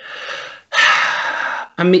Enterprise.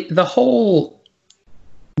 I mean, the whole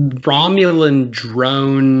Romulan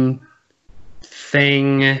drone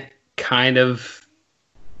thing kind of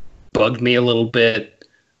bugged me a little bit.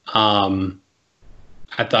 I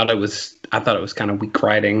thought it was kind of weak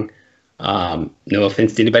writing. No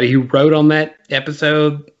offense to anybody who wrote on that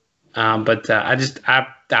episode, but I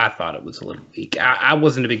thought it was a little weak. I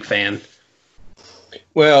wasn't a big fan.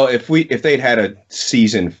 Well, if they'd had a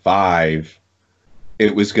season 5,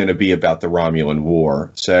 it was going to be about the Romulan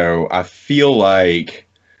War. So I feel like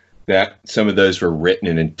that some of those were written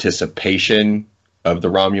in anticipation of the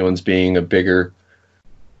Romulans being a bigger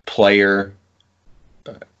player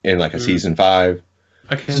in like a season 5.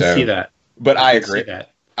 I can see that. But I agree.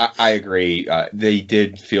 I agree. They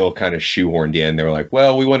did feel kind of shoehorned in. They were like,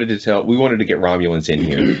 well, we wanted to get Romulans in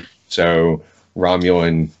here. So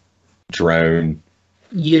Romulan drone.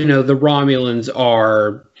 You know, the Romulans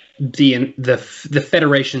are the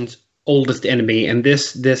Federation's oldest enemy, and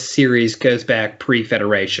this series goes back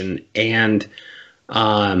pre-Federation, and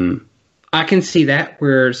I can see that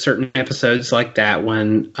where certain episodes like that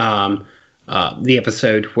one, the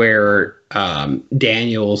episode where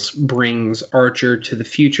Daniels brings Archer to the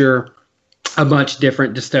future, a much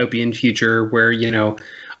different dystopian future where, you know,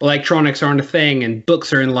 electronics aren't a thing and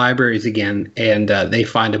books are in libraries again, and they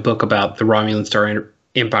find a book about the Romulan Star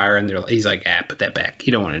Empire, and he's like, put that back.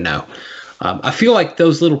 You don't want to know. I feel like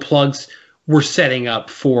those little plugs were setting up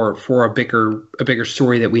for a bigger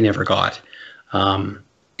story that we never got.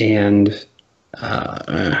 And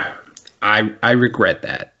I regret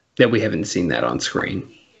that we haven't seen that on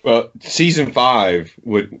screen. Well, season 5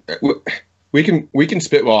 we can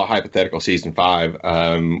spitball a hypothetical season 5.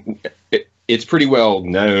 It's pretty well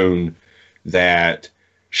known that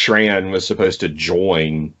Shran was supposed to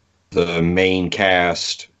join the main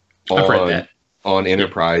cast on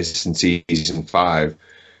Enterprise in season 5,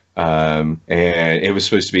 and it was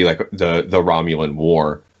supposed to be like the Romulan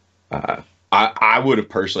War. I would have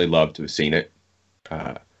personally loved to have seen it.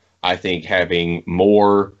 I think having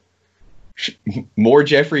more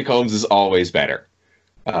Jeffrey Combs is always better.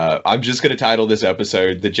 I'm just going to title this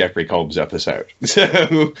episode the Jeffrey Combs episode.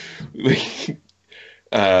 So,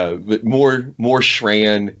 but more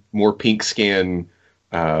Shran, more pink skin,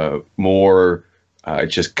 more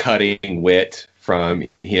just cutting wit from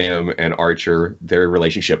him and Archer. Their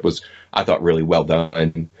relationship was, I thought, really well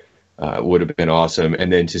done. Would have been awesome,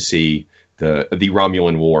 and then to see the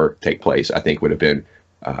Romulan War take place, I think would have been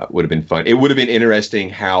fun. It would have been interesting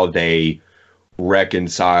how they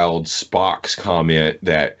reconciled Spock's comment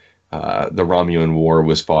that the Romulan War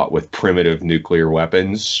was fought with primitive nuclear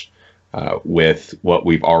weapons, with what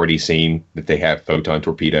we've already seen, that they have photon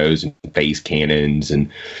torpedoes and phase cannons and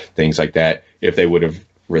things like that. If they would have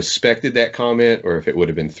respected that comment, or if it would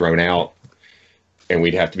have been thrown out, and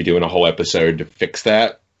we'd have to be doing a whole episode to fix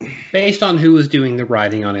that. Based on who was doing the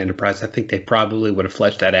writing on Enterprise, I think they probably would have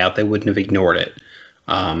fleshed that out. They wouldn't have ignored it.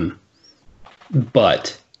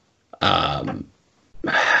 But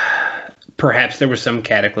perhaps there was some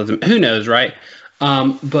cataclysm. Who knows, right?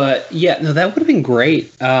 But yeah, no, that would have been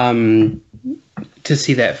great to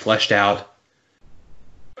see that fleshed out.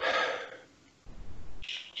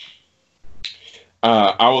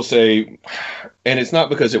 I will say, and it's not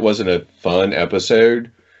because it wasn't a fun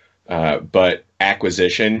episode, but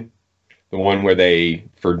Acquisition, the one where they,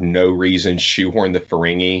 for no reason, shoehorned the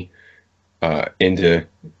Ferengi into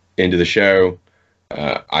the show,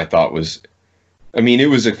 I thought was, I mean, it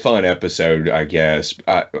was a fun episode, I guess.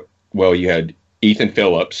 Well, you had Ethan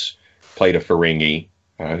Phillips played a Ferengi,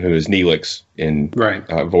 who is Neelix in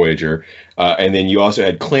Voyager, and then you also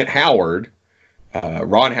had Clint Howard,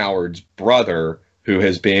 Ron Howard's brother, who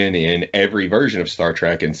has been in every version of Star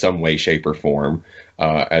Trek in some way, shape, or form,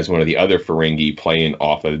 as one of the other Ferengi, playing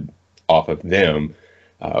off of them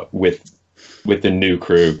with the new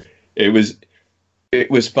crew. It was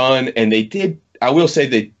fun, and I will say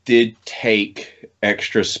they did take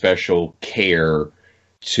extra special care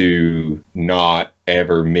to not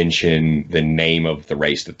ever mention the name of the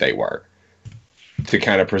race that they were, to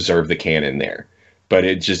kind of preserve the canon there. But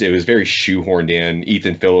it was very shoehorned in.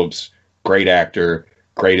 Ethan Phillips, great actor,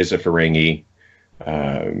 great as a Ferengi.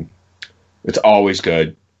 It's always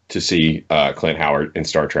good to see Clint Howard in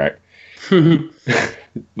Star Trek.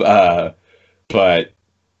 But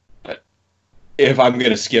if I'm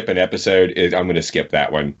going to skip an episode, I'm going to skip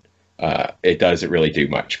that one. It doesn't really do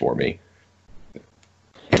much for me.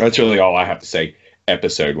 That's really all I have to say,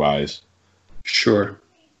 episode-wise. Sure.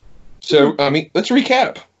 So, I mean, let's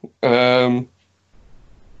recap.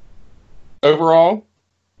 Overall,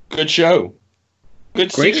 good show.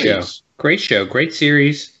 Good Great series. show. Great show, great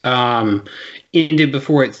series. Ended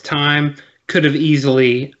before its time. Could have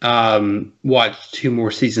easily watched 2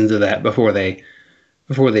 more seasons of that before they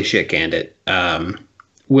shit canned it.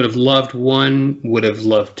 Would have loved 1. Would have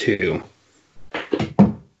loved 2.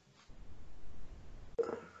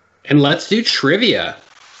 And let's do trivia.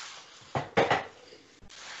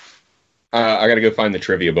 I got to go find the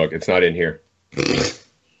trivia book. It's not in here.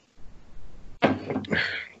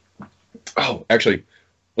 Oh, actually,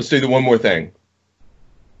 let's do the one more thing.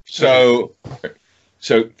 So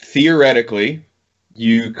theoretically,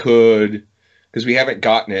 you could, because we haven't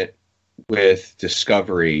gotten it with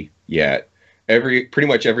Discovery yet. Pretty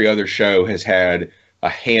much every other show has had a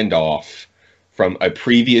handoff from a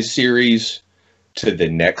previous series to the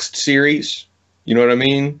next series. You know what I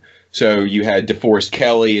mean? So you had DeForest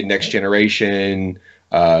Kelley in Next Generation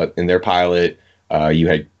in their pilot. You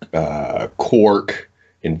had Quark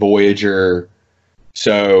in Voyager.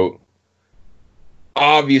 So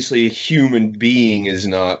obviously a human being is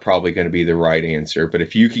not probably going to be the right answer. But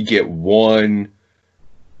if you could get one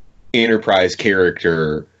Enterprise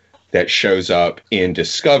character that shows up in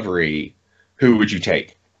Discovery, who would you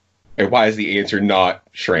take? And why is the answer not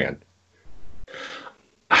Shran?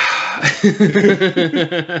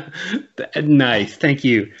 Nice. Thank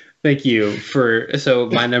you for. So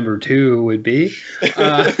my number 2 would be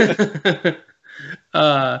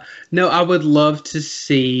no, I would love to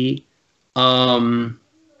see Malcolm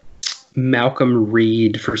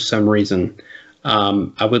Reed for some reason.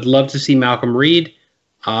 I would love to see Malcolm Reed.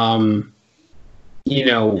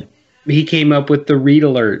 He came up with the Reed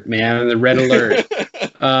alert, man, the red alert.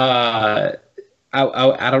 I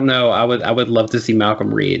don't know. I would love to see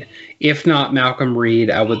Malcolm Reed. If not Malcolm Reed,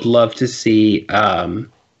 I would love to see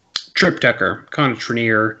Trip Tucker, Connor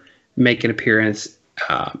Trenier, make an appearance,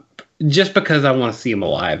 just because I want to see him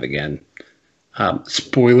alive again.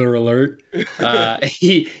 Spoiler alert: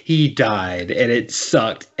 he died, and it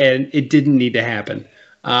sucked, and it didn't need to happen.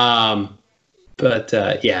 But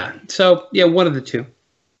yeah, so yeah, one of the two.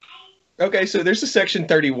 Okay, so there's a Section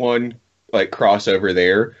 31 like crossover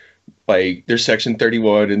there. Like there's Section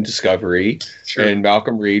 31 in Discovery, sure. And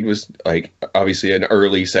Malcolm Reed was like obviously an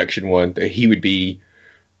early Section 1. He would be,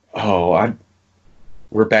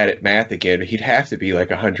 we're bad at math again. He'd have to be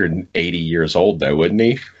like 180 years old though, wouldn't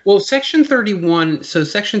he? Well, Section 31.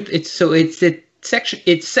 It's Section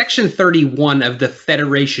 31 of the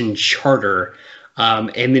Federation Charter,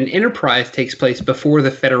 and then Enterprise takes place before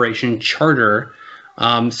the Federation Charter.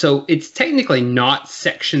 So it's technically not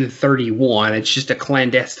Section 31. It's just a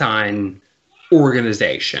clandestine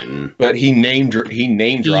organization. But he name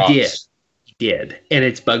drops. He did, and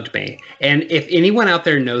it's bugged me. And if anyone out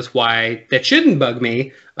there knows why that shouldn't bug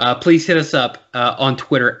me, please hit us up on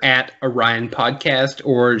Twitter at Orion Podcast,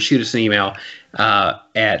 or shoot us an email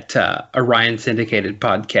at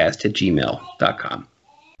orionsindicatedpodcast@gmail.com.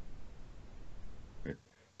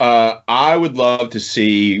 I would love to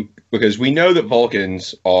see, because we know that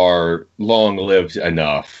Vulcans are long-lived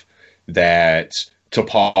enough that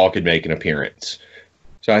T'Pol could make an appearance.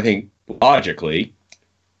 So I think logically,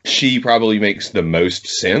 she probably makes the most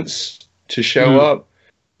sense to show up.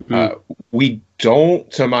 We don't,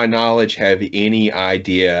 to my knowledge, have any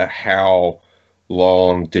idea how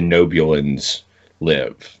long Denobulans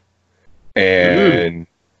live. And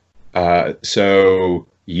so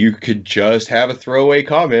you could just have a throwaway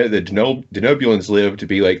comment that Denobulans live to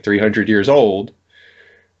be like 300 years old.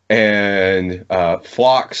 And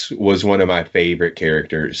Phlox was one of my favorite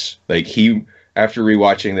characters. Like after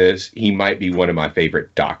rewatching this, he might be one of my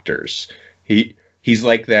favorite doctors. He's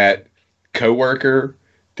like that coworker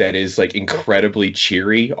that is like incredibly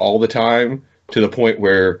cheery all the time, to the point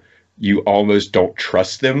where you almost don't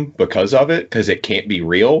trust them because of it, because it can't be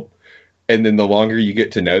real. And then the longer you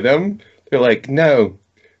get to know them, they're like, no,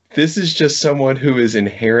 this is just someone who is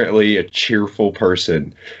inherently a cheerful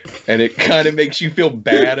person. And it kind of makes you feel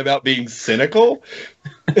bad about being cynical.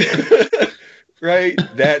 Right?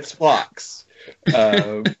 That's Phlox.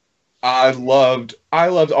 I loved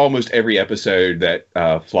almost every episode that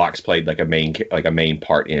Phlox played like a main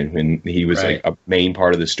part in, when he was like a main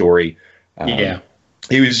part of the story.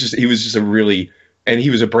 He was just a really, and he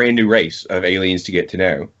was a brand new race of aliens to get to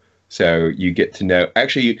know. So you get to know,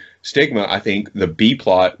 actually, Stigma, I think the B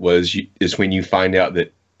plot is when you find out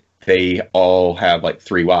that they all have like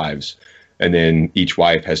 3 wives, and then each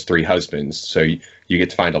wife has 3 husbands. So you get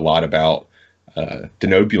to find a lot about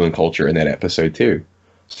Denobulan culture in that episode too.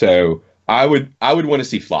 So I would want to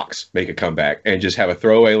see Phlox make a comeback and just have a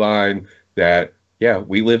throwaway line that, yeah,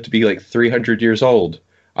 we live to be like 300 years old.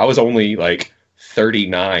 I was only like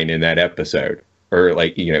 39 in that episode, or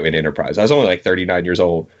like, in Enterprise. I was only like 39 years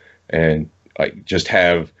old. and like just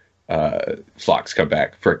have Phlox come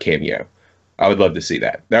back for a cameo. I would love to see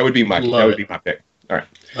that. That would be my pick. All right.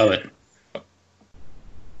 Love it.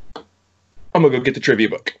 I'm gonna go get the trivia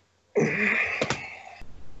book.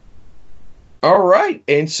 All right,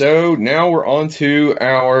 and so now we're on to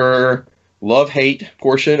our love-hate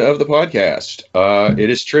portion of the podcast. It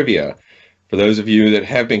is trivia. For those of you that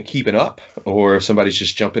have been keeping up, or if somebody's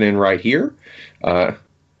just jumping in right here,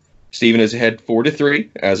 Stephen is ahead 4-3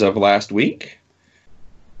 as of last week.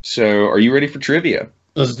 So, are you ready for trivia?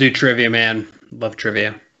 Let's do trivia, man. Love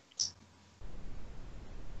trivia.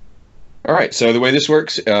 All right, so the way this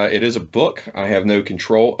works, it is a book. I have no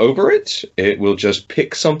control over it. It will just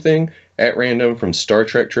pick something at random from Star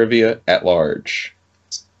Trek trivia at large.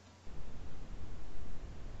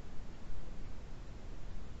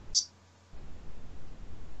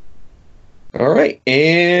 All right,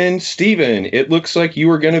 and Stephen, it looks like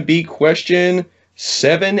you are going to be question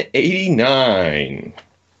 789.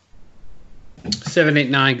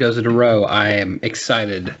 789 goes in a row. I am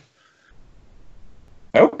excited.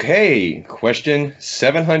 Okay, question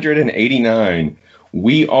 789.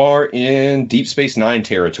 We are in Deep Space Nine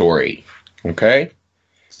territory. Okay?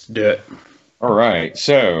 Let's do it. All right,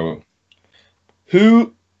 so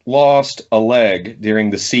who lost a leg during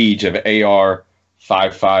the siege of AR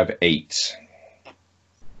 558?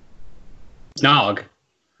 Nog.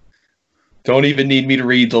 Don't even need me to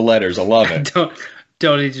read the letters. I love it.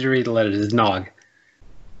 Don't need you to read the letters. It's Nog.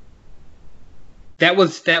 That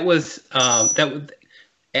was ding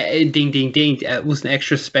ding ding. It was an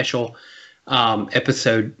extra special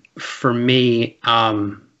episode for me.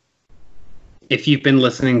 If you've been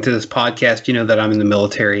listening to this podcast, you know that I'm in the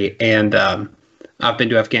military, and I've been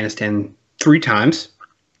to Afghanistan 3 times.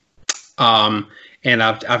 And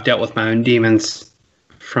I've dealt with my own demons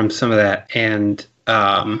from some of that, and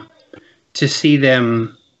to see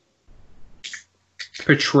them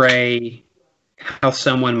portray how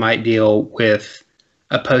someone might deal with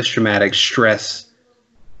a post-traumatic stress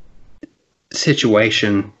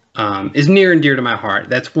situation is near and dear to my heart.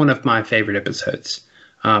 That's one of my favorite episodes.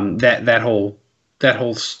 That whole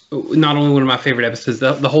not only one of my favorite episodes,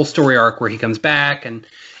 the whole story arc where he comes back and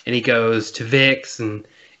he goes to Vix and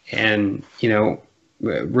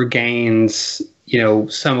regains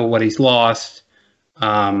some of what he's lost.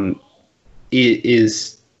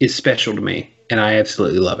 Is special to me, and I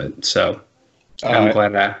absolutely love it. So I'm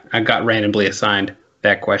glad I got randomly assigned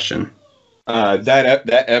that question. That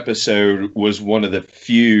episode was one of the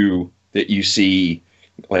few that you see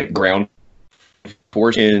like ground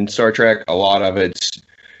force in Star Trek. A lot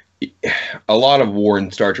of war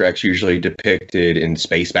in Star Trek's usually depicted in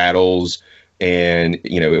space battles, and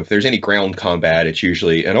if there's any ground combat, it's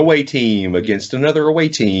usually an away team against another away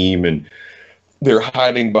team, and they're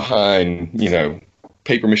hiding behind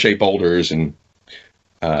paper mache boulders, and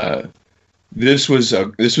this was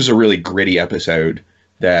a really gritty episode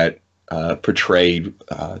that portrayed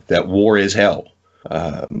that war is hell,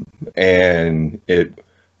 and I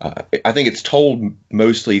think it's told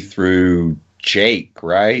mostly through Jake,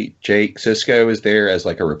 right? Jake Sisko is there as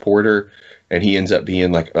like a reporter, and he ends up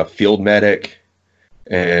being like a field medic,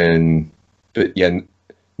 but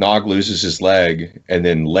Nog loses his leg, and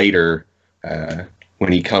then later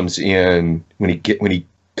when he comes back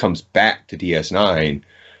to DS9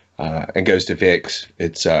 and goes to Vix,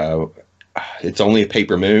 it's only a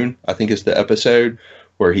paper moon, I think is the episode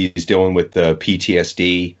where he's dealing with the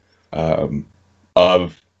PTSD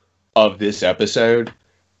of this episode.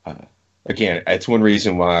 Again, it's one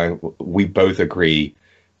reason why we both agree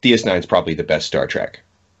DS9 is probably the best Star Trek.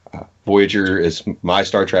 Voyager is my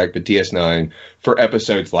Star Trek, but DS9 for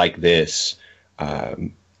episodes like this,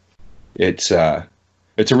 it's a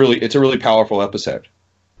really powerful episode.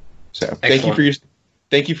 So thank you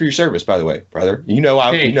for your service, by the way, brother.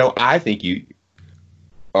 I think you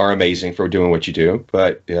are amazing for doing what you do,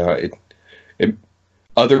 but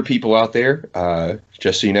other people out there,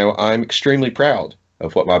 just so you know, I'm extremely proud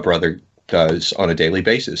of what my brother does on a daily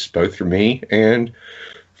basis, both for me and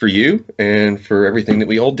for you and for everything that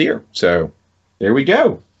we hold dear. So there we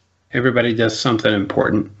go. Everybody does something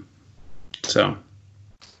important. So,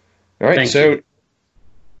 all right. So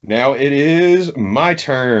now it is my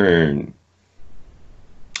turn.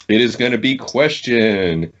 It is going to be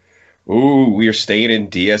question. Ooh, we are staying in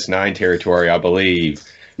DS9 territory, I believe.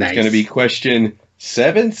 Nice. It's going to be question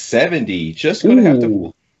 770. Just going to have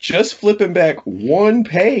to flipping back one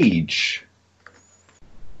page.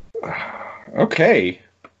 Okay.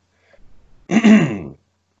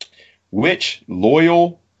 Which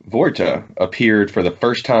loyal Vorta appeared for the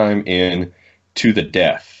first time in To the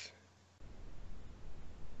Death?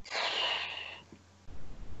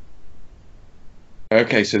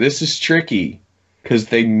 Okay, so this is tricky because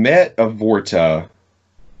they met a Vorta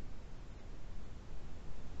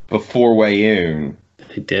before Wayoon,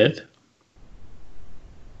 They did.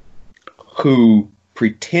 who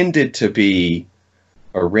pretended to be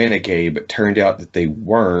a renegade, but turned out that they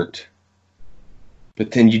weren't.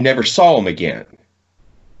 But then you never saw them again.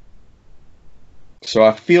 So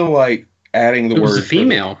I feel like adding the It was word a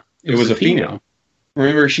female. It was a female.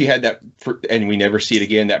 Remember, she had that, and we never see it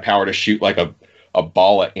again. That power to shoot like a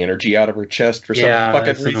ball of energy out of her chest for some fucking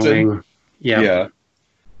that's reason. annoying. Yeah.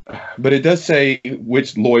 But it does say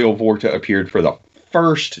which loyal Vorta appeared for the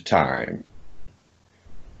first time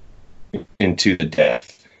into the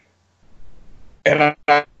death, and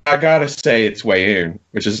I gotta say it's Wayoon,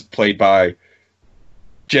 which is played by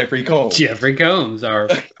Jeffrey Combs. Jeffrey Combs, our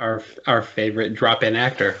favorite drop-in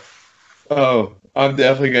actor. Oh, I'm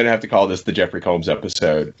definitely gonna have to call this the Jeffrey Combs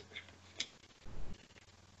episode.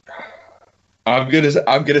 I'm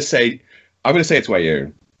gonna say it's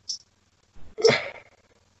Wayoon.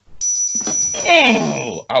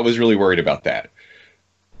 Oh, I was really worried about that.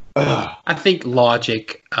 I think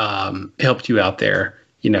logic helped you out there.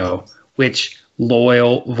 Which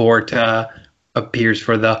loyal Vorta appears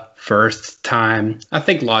for the first time. I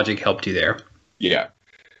think logic helped you there. Yeah.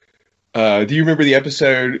 Do you remember the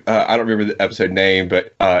episode? I don't remember the episode name,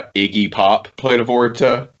 but Iggy Pop played a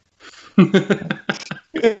Vorta.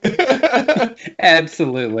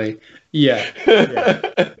 Absolutely. Yeah.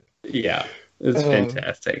 It's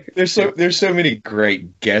fantastic. There's so many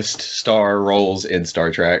great guest star roles in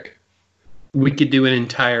Star Trek. We could do an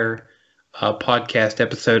entire podcast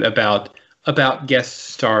episode about guest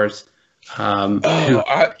stars.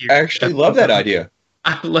 I actually love that idea.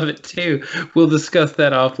 I love it too. We'll discuss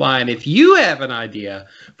that offline. If you have an idea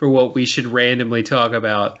for what we should randomly talk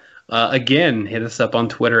about, again, hit us up on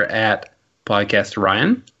Twitter at Podcast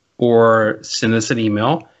Orion, or send us an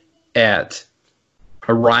email at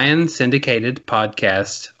Orion Syndicated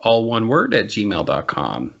Podcast, all one word, at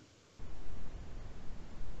gmail.com.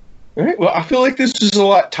 All right. Well, I feel like this is a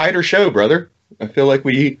lot tighter show, brother. I feel like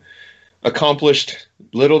we accomplished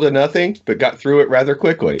little to nothing, but got through it rather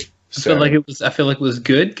quickly. So. I feel like it was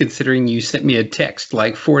good, considering you sent me a text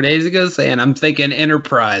like 4 days ago saying I'm thinking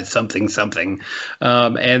Enterprise something,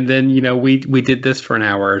 and then we did this for an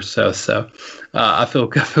hour or so. So I feel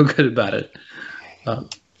good about it. All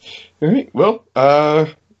right. Well,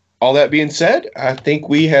 all that being said, I think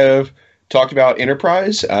we have talked about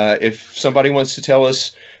Enterprise. If somebody wants to tell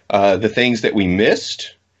us the things that we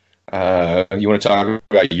missed, you want to talk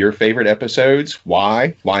about your favorite episodes,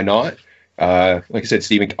 why not? Like I said,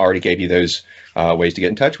 Stephen already gave you those ways to get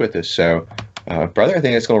in touch with us. So, brother, I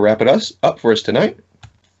think that's going to wrap it up for us tonight.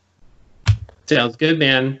 Sounds good,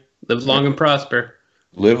 man. Live long and prosper.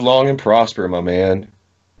 Live long and prosper, my man.